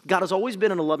love. God has always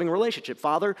been in a loving relationship.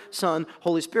 Father, Son,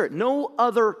 Holy Spirit. No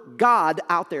other God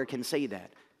out there can say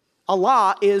that.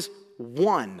 Allah is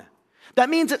one. That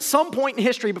means at some point in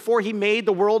history before he made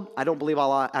the world, I don't believe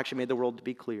Allah actually made the world, to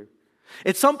be clear.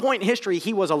 At some point in history,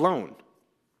 he was alone.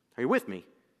 Are you with me?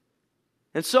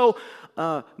 And so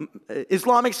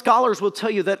Islamic scholars will tell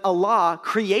you that Allah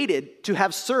created to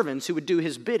have servants who would do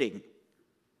his bidding.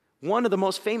 One of the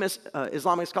most famous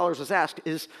Islamic scholars was asked,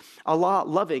 is Allah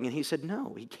loving? And he said,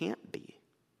 no, he can't be.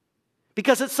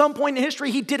 Because at some point in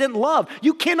history, he didn't love.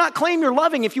 You cannot claim you're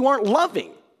loving if you aren't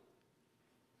loving.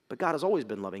 But God has always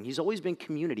been loving. He's always been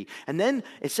community. And then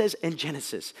it says in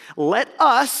Genesis, let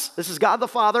us, this is God the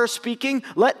Father speaking,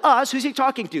 let us, who's he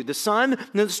talking to? The Son and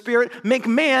the Spirit, make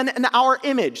man in our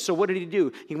image. So what did he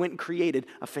do? He went and created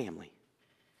a family.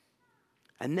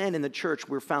 And then in the church,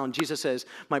 we're found, Jesus says,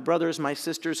 my brothers, my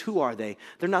sisters, who are they?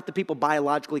 They're not the people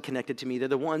biologically connected to me. They're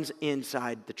the ones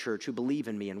inside the church who believe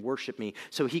in me and worship me.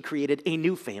 So he created a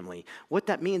new family. What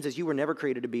that means is you were never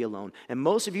created to be alone. And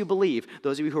most of you believe,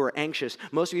 those of you who are anxious,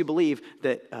 most of you believe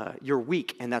that you're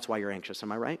weak and that's why you're anxious.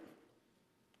 Am I right?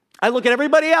 I look at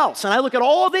everybody else and I look at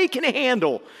all they can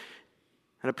handle.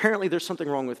 And apparently there's something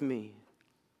wrong with me.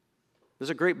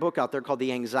 There's a great book out there called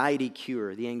The Anxiety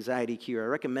Cure. The Anxiety Cure. I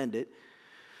recommend it.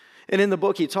 And in the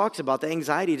book, he talks about the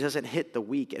anxiety doesn't hit the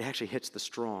weak. It actually hits the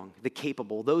strong, the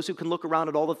capable, those who can look around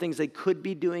at all the things they could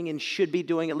be doing and should be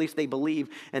doing, at least they believe,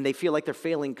 and they feel like they're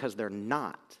failing because they're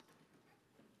not.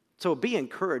 So be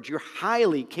encouraged. You're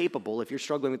highly capable if you're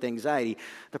struggling with anxiety.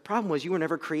 The problem was you were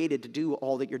never created to do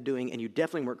all that you're doing, and you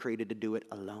definitely weren't created to do it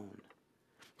alone.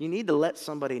 You need to let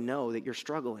somebody know that you're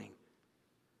struggling.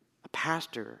 A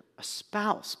pastor, a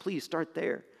spouse, please start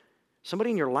there.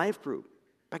 Somebody in your life group.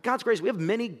 By God's grace, we have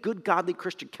many good, godly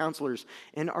Christian counselors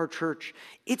in our church.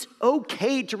 It's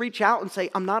okay to reach out and say,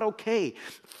 I'm not okay.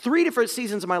 3 different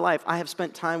seasons of my life, I have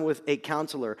spent time with a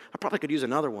counselor. I probably could use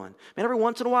another one. Man, every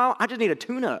once in a while, I just need a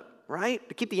tune-up, right?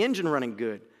 To keep the engine running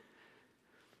good.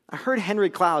 I heard Henry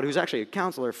Cloud, who's actually a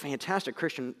counselor, fantastic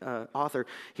Christian author,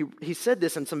 he said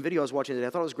this in some video I was watching today. I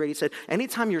thought it was great. He said,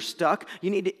 anytime you're stuck, you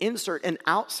need to insert an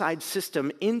outside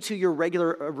system into your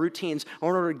regular routines in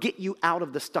order to get you out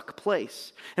of the stuck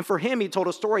place. And for him, he told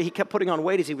a story. He kept putting on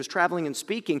weight as he was traveling and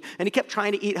speaking, and he kept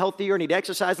trying to eat healthier, and he'd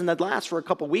exercise, and that'd last for a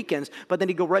couple weekends, but then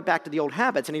he'd go right back to the old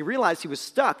habits, and he realized he was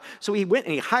stuck, so he went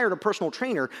and he hired a personal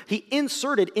trainer. He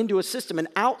inserted into a system, an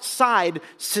outside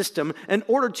system, in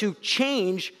order to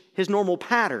change his normal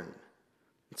pattern.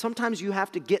 And sometimes you have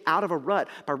to get out of a rut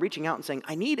by reaching out and saying,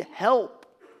 I need help.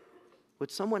 Would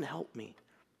someone help me?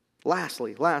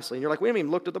 Lastly, and you're like, we haven't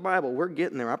even looked at the Bible. We're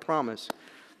getting there, I promise.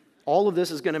 All of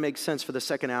this is going to make sense for the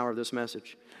second hour of this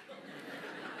message.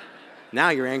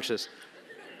 Now you're anxious.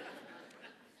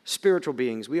 Spiritual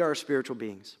beings. We are spiritual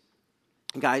beings.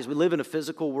 Guys, we live in a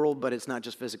physical world, but it's not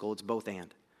just physical, it's both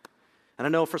and. And I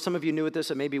know for some of you new at this,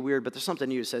 it may be weird, but there's something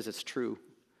new that says it's true.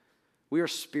 We are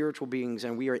spiritual beings,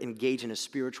 and we are engaged in a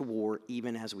spiritual war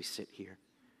even as we sit here.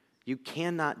 You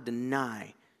cannot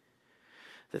deny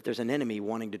that there's an enemy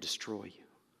wanting to destroy you.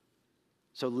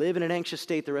 So live in an anxious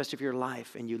state the rest of your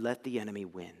life, and you let the enemy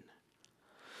win.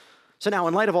 So now,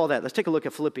 in light of all that, let's take a look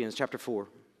at Philippians chapter 4.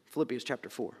 Philippians chapter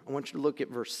 4. I want you to look at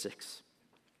verse 6.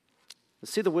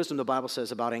 Let's see the wisdom the Bible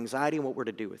says about anxiety and what we're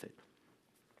to do with it.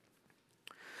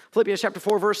 Philippians chapter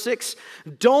 4, verse 6.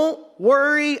 Don't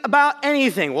worry about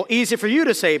anything. Well, easy for you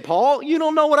to say, Paul. You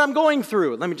don't know what I'm going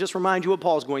through. Let me just remind you what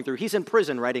Paul's going through. He's in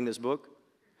prison writing this book.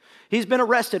 He's been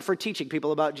arrested for teaching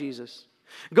people about Jesus.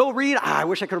 Go read, I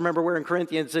wish I could remember where in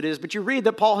Corinthians it is, but you read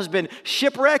that Paul has been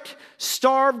shipwrecked,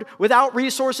 starved, without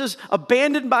resources,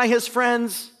 abandoned by his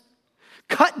friends,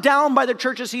 cut down by the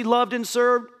churches he loved and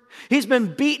served. He's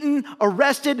been beaten,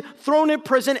 arrested, thrown in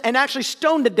prison, and actually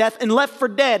stoned to death and left for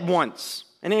dead once.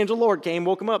 An angel of the Lord came,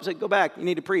 woke him up, said, go back, you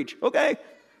need to preach. Okay.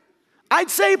 I'd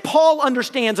say Paul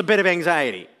understands a bit of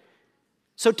anxiety.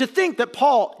 So to think that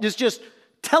Paul is just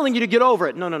telling you to get over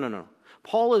it, no.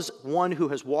 Paul is one who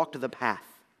has walked the path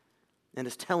and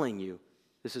is telling you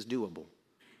this is doable.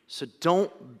 So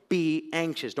don't be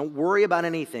anxious. Don't worry about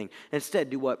anything.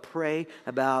 Instead, do what? Pray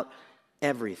about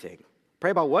everything. Pray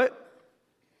about what?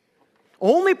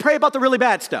 Only pray about the really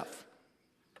bad stuff.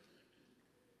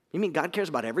 You mean God cares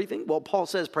about everything? Well, Paul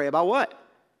says pray about what?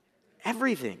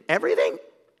 Everything. Everything?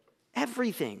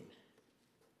 Everything.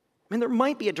 I mean, there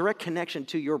might be a direct connection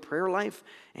to your prayer life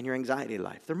and your anxiety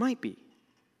life. There might be.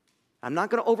 I'm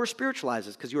not going to over-spiritualize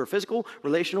this because you are physical,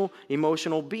 relational,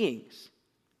 emotional beings.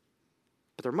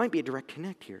 But there might be a direct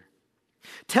connect here.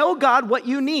 Tell God what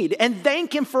you need and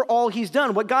thank him for all he's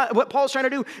done. What Paul's trying to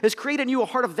do is create in you a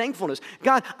heart of thankfulness.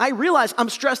 God, I realize I'm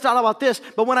stressed out about this,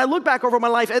 but when I look back over my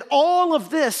life at all of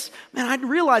this, man, I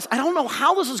realize I don't know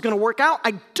how this is going to work out.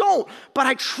 I don't, but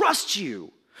I trust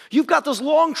you. You've got this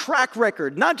long track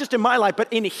record, not just in my life,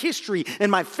 but in history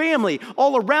and my family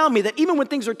all around me, that even when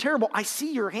things are terrible, I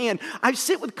see your hand. I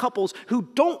sit with couples who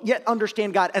don't yet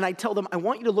understand God, and I tell them, I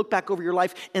want you to look back over your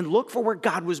life and look for where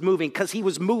God was moving, because he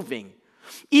was moving.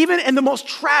 Even in the most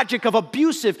tragic of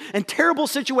abusive and terrible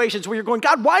situations where you're going,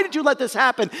 God, why did you let this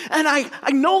happen? And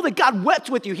I know that God wept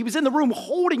with you. He was in the room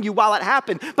holding you while it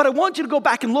happened. But I want you to go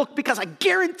back and look, because I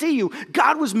guarantee you,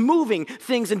 God was moving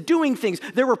things and doing things.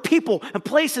 There were people and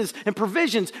places and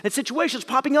provisions and situations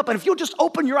popping up. And if you'll just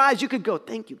open your eyes, you could go,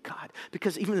 thank you, God.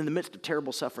 Because even in the midst of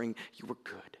terrible suffering, you were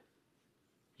good.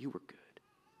 You were good.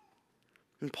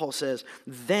 And Paul says,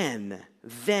 then,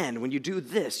 when you do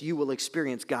this, you will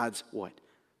experience God's what?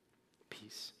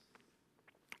 Peace,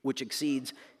 which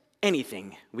exceeds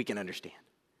anything we can understand.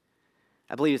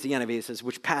 I believe it's the NIV. It says,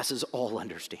 which passes all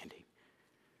understanding.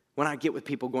 When I get with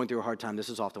people going through a hard time, this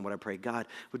is often what I pray. God,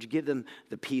 would you give them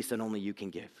the peace that only you can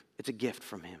give? It's a gift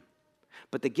from him.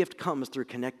 But the gift comes through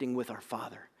connecting with our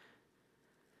Father.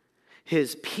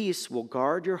 His peace will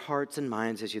guard your hearts and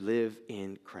minds as you live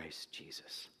in Christ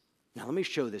Jesus. Now, let me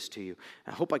show this to you.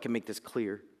 I hope I can make this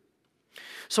clear.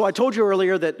 So I told you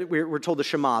earlier that we're told the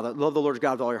Shema, that love the Lord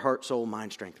God with all your heart, soul,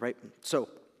 mind, strength, right? So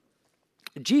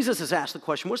Jesus has asked the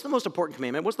question, what's the most important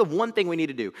commandment? What's the one thing we need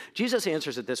to do? Jesus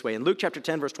answers it this way. In Luke chapter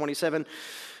 10, verse 27,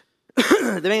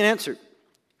 the man answered.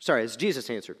 Sorry, it's Jesus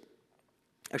answered.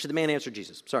 Actually, the man answered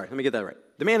Jesus. Sorry, let me get that right.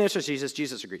 The man answers Jesus.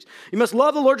 Jesus agrees. You must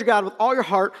love the Lord your God with all your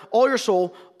heart, all your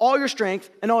soul, all your strength,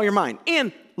 and all your mind.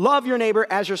 And love your neighbor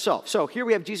as yourself. So here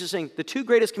we have Jesus saying the two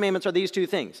greatest commandments are these two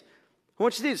things. I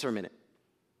want you to see this for a minute.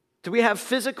 Do we have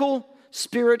physical,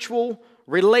 spiritual,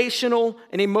 relational,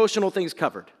 and emotional things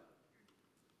covered?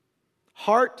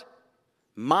 Heart,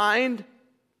 mind,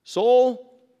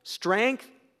 soul, strength,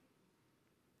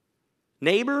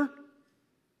 neighbor.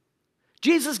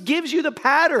 Jesus gives you the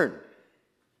pattern.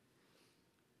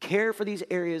 Care for these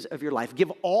areas of your life.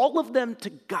 Give all of them to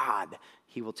God.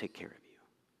 He will take care of you.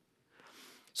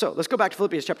 So let's go back to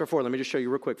Philippians chapter 4. Let me just show you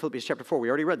real quick. Philippians chapter 4. We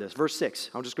already read this. Verse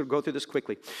 6. I'm just going to go through this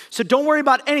quickly. So don't worry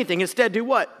about anything. Instead, do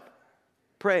what?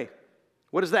 Pray.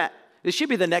 What is that? This should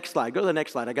be the next slide. Go to the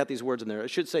next slide. I got these words in there. It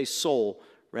should say soul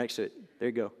right next to it. There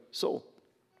you go. Soul.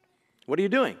 What are you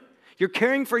doing? You're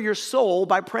caring for your soul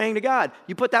by praying to God.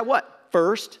 You put that what?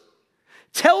 First.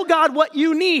 Tell God what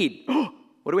you need.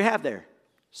 What do we have there?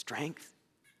 Strength.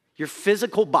 Your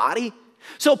physical body.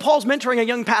 So Paul's mentoring a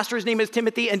young pastor. His name is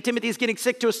Timothy, and Timothy is getting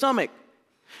sick to his stomach.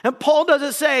 And Paul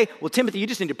doesn't say, well, Timothy, you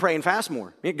just need to pray and fast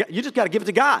more. You just got to give it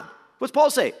to God. What's Paul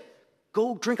say?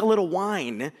 Go drink a little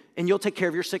wine, and you'll take care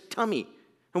of your sick tummy.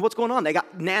 And what's going on? They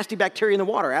got nasty bacteria in the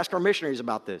water. Ask our missionaries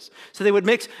about this. So they would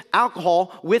mix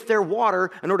alcohol with their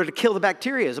water in order to kill the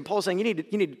bacteria. And Paul's saying, you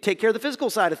need to take care of the physical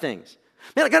side of things.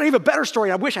 Man, I got an even better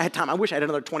story. I wish I had time. I wish I had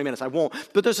another 20 minutes. I won't.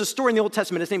 But there's a story in the Old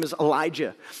Testament. His name is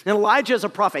Elijah. And Elijah is a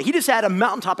prophet. He just had a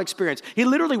mountaintop experience. He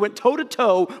literally went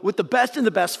toe-to-toe with the best and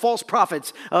the best false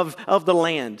prophets of the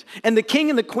land. And the king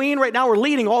and the queen right now are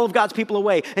leading all of God's people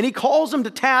away. And he calls them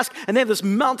to task, and they have this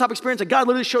mountaintop experience. And God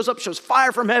literally shows up, shows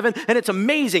fire from heaven, and it's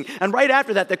amazing. And right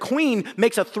after that, the queen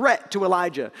makes a threat to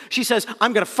Elijah. She says,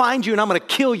 I'm going to find you, and I'm going to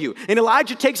kill you. And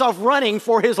Elijah takes off running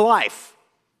for his life.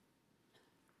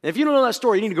 And if you don't know that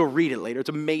story, you need to go read it later. It's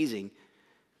amazing.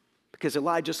 Because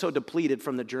Elijah's so depleted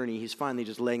from the journey, he's finally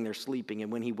just laying there sleeping.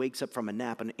 And when he wakes up from a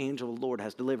nap, an angel of the Lord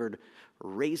has delivered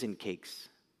raisin cakes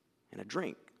and a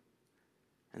drink.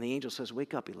 And the angel says,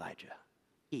 wake up, Elijah.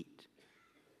 Eat.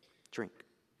 Drink.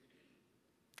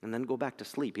 And then go back to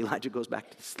sleep. Elijah goes back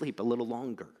to sleep a little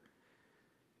longer.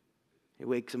 He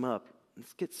wakes him up.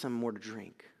 Let's get some more to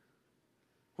drink.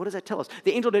 What does that tell us?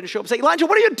 The angel didn't show up and say, Elijah,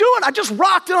 what are you doing? I just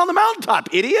rocked it on the mountaintop,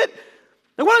 idiot.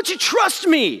 And why don't you trust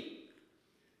me?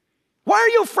 Why are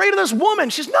you afraid of this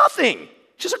woman? She's nothing.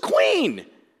 She's a queen.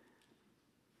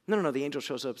 No. The angel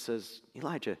shows up and says,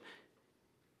 Elijah,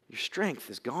 your strength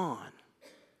is gone.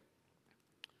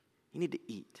 You need to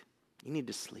eat. You need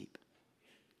to sleep.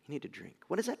 You need to drink.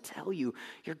 What does that tell you?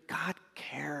 Your God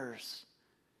cares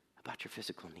about your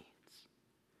physical needs.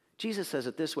 Jesus says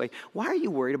it this way, why are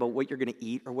you worried about what you're going to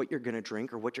eat or what you're going to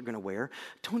drink or what you're going to wear?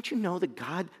 Don't you know that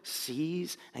God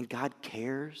sees and God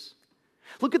cares?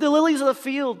 Look at the lilies of the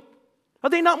field. Are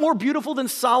they not more beautiful than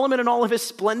Solomon in all of his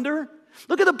splendor?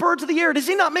 Look at the birds of the air. Does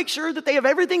he not make sure that they have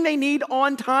everything they need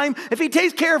on time? If he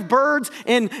takes care of birds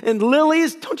and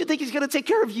lilies, don't you think he's going to take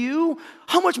care of you?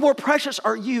 How much more precious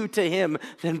are you to him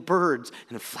than birds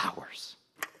and flowers?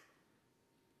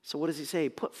 So what does he say?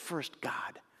 Put first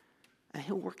God, and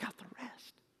he'll work out the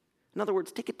rest. In other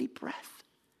words, take a deep breath.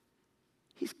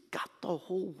 He's got the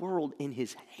whole world in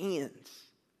his hands.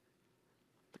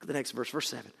 Look at the next verse, verse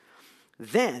 7.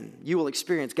 Then you will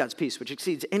experience God's peace, which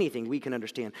exceeds anything we can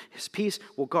understand. His peace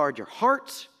will guard your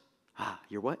hearts.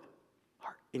 Your what?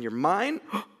 Heart. In your mind,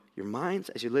 your minds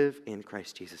as you live in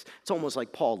Christ Jesus. It's almost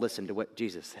like Paul listened to what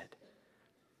Jesus said.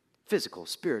 Physical,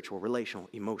 spiritual, relational,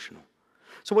 emotional.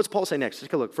 So what's Paul say next? Let's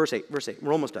take a look. Verse 8.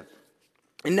 We're almost done.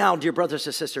 And now, dear brothers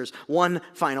and sisters, one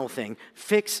final thing.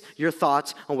 Fix your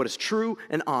thoughts on what is true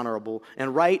and honorable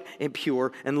and right and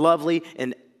pure and lovely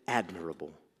and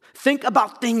admirable. Think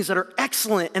about things that are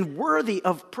excellent and worthy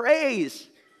of praise.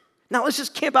 Now, let's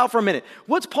just camp out for a minute.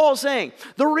 What's Paul saying?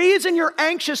 The reason you're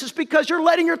anxious is because you're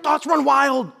letting your thoughts run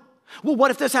wild. Well, what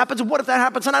if this happens and what if that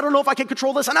happens? And I don't know if I can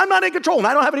control this and I'm not in control and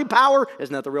I don't have any power.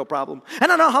 Isn't that the real problem? And I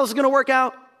don't know how this is going to work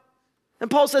out.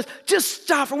 And Paul says, just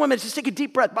stop for 1 minute. Just take a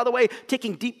deep breath. By the way,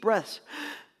 taking deep breaths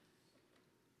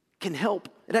can help.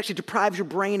 It actually deprives your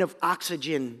brain of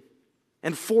oxygen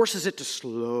and forces it to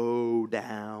slow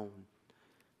down.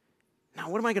 Now,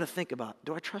 what am I going to think about?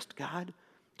 Do I trust God?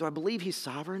 Do I believe he's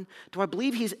sovereign? Do I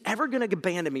believe he's ever going to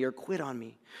abandon me or quit on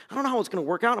me? I don't know how it's going to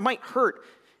work out. It might hurt.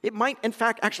 It might, in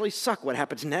fact, actually suck what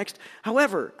happens next.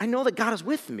 However, I know that God is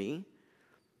with me,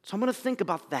 so I'm going to think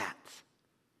about that.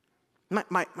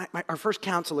 Our first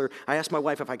counselor, I asked my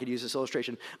wife if I could use this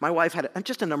illustration. My wife had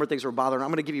just a number of things that were bothering her.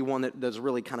 I'm going to give you one that's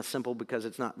really kind of simple because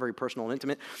it's not very personal and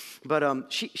intimate.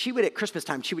 But she would, at Christmas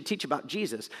time, she would teach about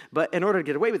Jesus. But in order to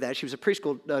get away with that, she was a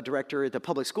preschool director at the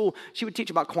public school. She would teach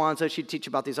about Kwanzaa. She'd teach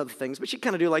about these other things. But she'd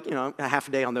kind of do a half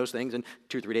a day on those things and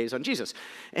 2-3 days on Jesus.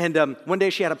 And one day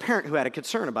she had a parent who had a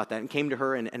concern about that and came to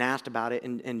her and asked about it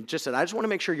and just said, I just want to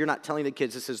make sure you're not telling the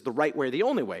kids this is the right way or the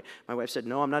only way. My wife said,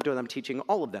 no, I'm not doing that. I'm teaching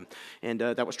all of them. And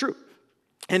that was true.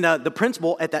 And the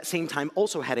principal at that same time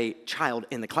also had a child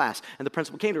in the class. And the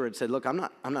principal came to her and said, look, I'm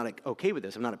not okay with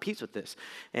this. I'm not at peace with this.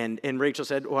 And Rachel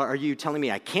said, well, are you telling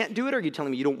me I can't do it, or are you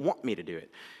telling me you don't want me to do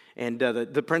it? And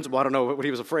the principal, I don't know what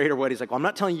he was afraid or what. He's like, well, I'm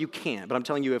not telling you can't, but I'm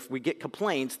telling you if we get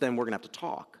complaints, then we're going to have to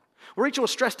talk. Well, Rachel was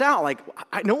stressed out, like,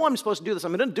 I know I'm supposed to do this.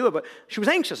 I'm going to do it, but she was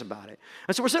anxious about it.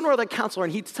 And so we're sitting around with that counselor,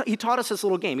 and he taught us this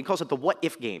little game. He calls it the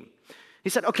what-if game. He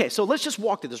said, okay, so let's just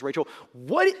walk through this, Rachel.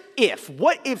 What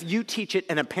if you teach it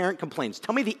and a parent complains?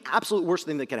 Tell me the absolute worst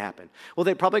thing that could happen. Well,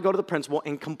 they'd probably go to the principal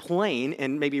and complain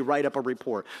and maybe write up a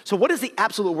report. So what is the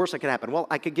absolute worst that could happen? Well,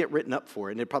 I could get written up for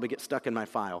it, and it'd probably get stuck in my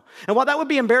file. And while that would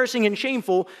be embarrassing and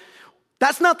shameful,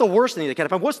 that's not the worst thing that could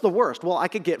happen. What's the worst? Well, I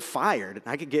could get fired, and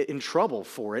I could get in trouble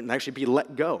for it and actually be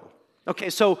let go.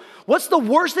 Okay, so what's the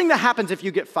worst thing that happens if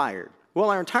you get fired? Well,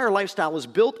 our entire lifestyle is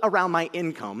built around my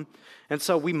income, and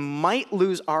so we might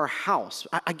lose our house.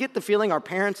 I get the feeling our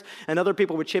parents and other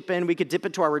people would chip in. We could dip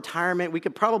into our retirement. We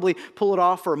could probably pull it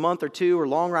off for a month or two or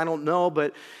longer. I don't know,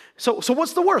 but so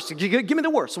what's the worst? Give me the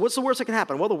worst. So what's the worst that can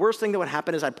happen? Well, the worst thing that would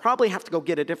happen is I'd probably have to go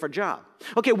get a different job.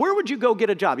 Okay, where would you go get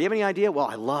a job? You have any idea? Well,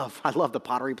 I love the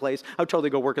pottery place. I would totally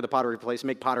go work at the pottery place and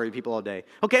make pottery people all day.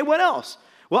 Okay, what else?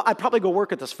 Well, I'd probably go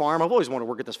work at this farm. I've always wanted to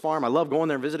work at this farm. I love going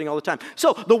there and visiting all the time.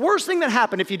 So the worst thing that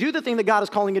happened if you do the thing that God is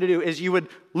calling you to do is you would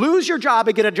lose your job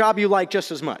and get a job you like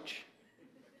just as much.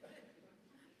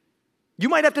 You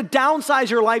might have to downsize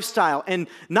your lifestyle and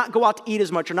not go out to eat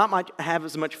as much or not have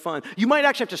as much fun. You might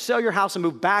actually have to sell your house and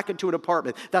move back into an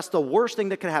apartment. That's the worst thing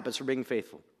that could happen for being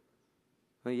faithful.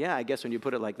 Well, yeah, I guess when you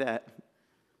put it like that.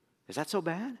 Is that so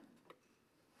bad?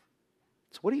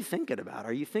 So what are you thinking about?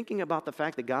 Are you thinking about the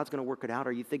fact that God's going to work it out?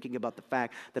 Or are you thinking about the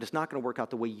fact that it's not going to work out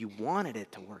the way you wanted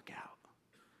it to work out?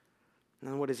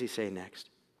 And then what does he say next?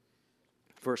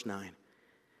 Verse 9.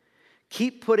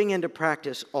 Keep putting into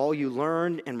practice all you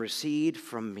learned and received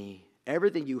from me,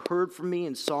 everything you heard from me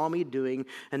and saw me doing,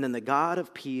 and then the God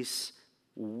of peace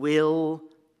will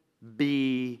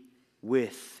be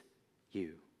with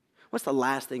you. What's the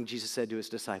last thing Jesus said to his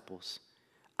disciples?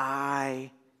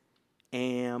 I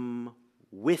am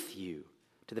with you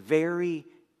to the very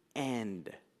end.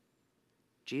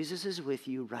 Jesus is with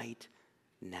you right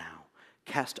now.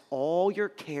 Cast all your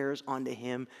cares onto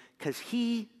him because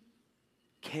he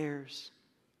cares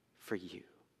for you.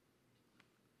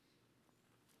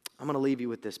 I'm going to leave you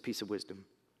with this piece of wisdom.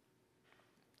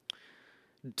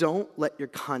 Don't let your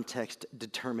context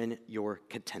determine your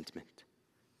contentment.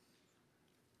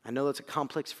 I know that's a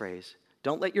complex phrase.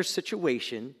 Don't let your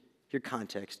situation, your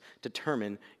context,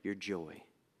 determine your joy.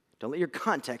 Don't let your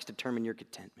context determine your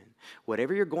contentment.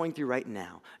 Whatever you're going through right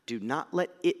now, do not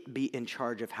let it be in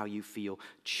charge of how you feel.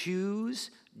 Choose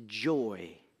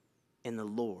joy in the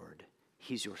Lord.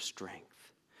 He's your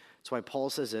strength. That's why Paul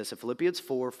says this in Philippians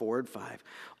 4 and 5.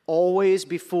 Always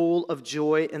be full of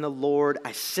joy in the Lord.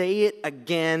 I say it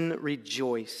again,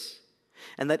 rejoice.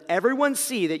 And let everyone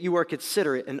see that you are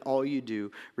considerate in all you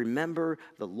do. Remember,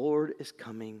 the Lord is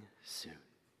coming soon.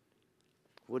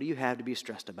 What do you have to be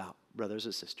stressed about, brothers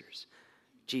and sisters?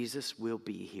 Jesus will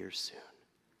be here soon.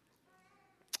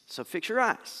 So fix your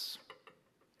eyes.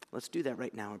 Let's do that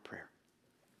right now in prayer.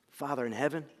 Father in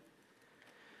heaven,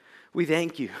 we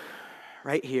thank you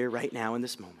right here, right now, in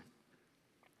this moment,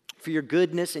 for your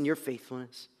goodness and your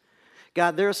faithfulness.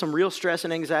 God, there is some real stress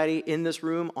and anxiety in this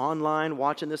room, online,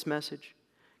 watching this message.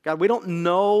 God, we don't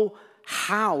know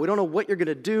how. We don't know what you're going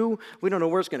to do. We don't know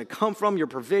where it's going to come from, your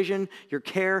provision, your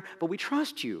care, but we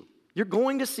trust you. You're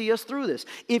going to see us through this.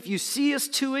 If you see us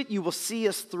to it, you will see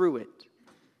us through it.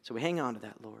 So we hang on to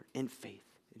that, Lord, in faith.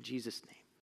 In Jesus' name.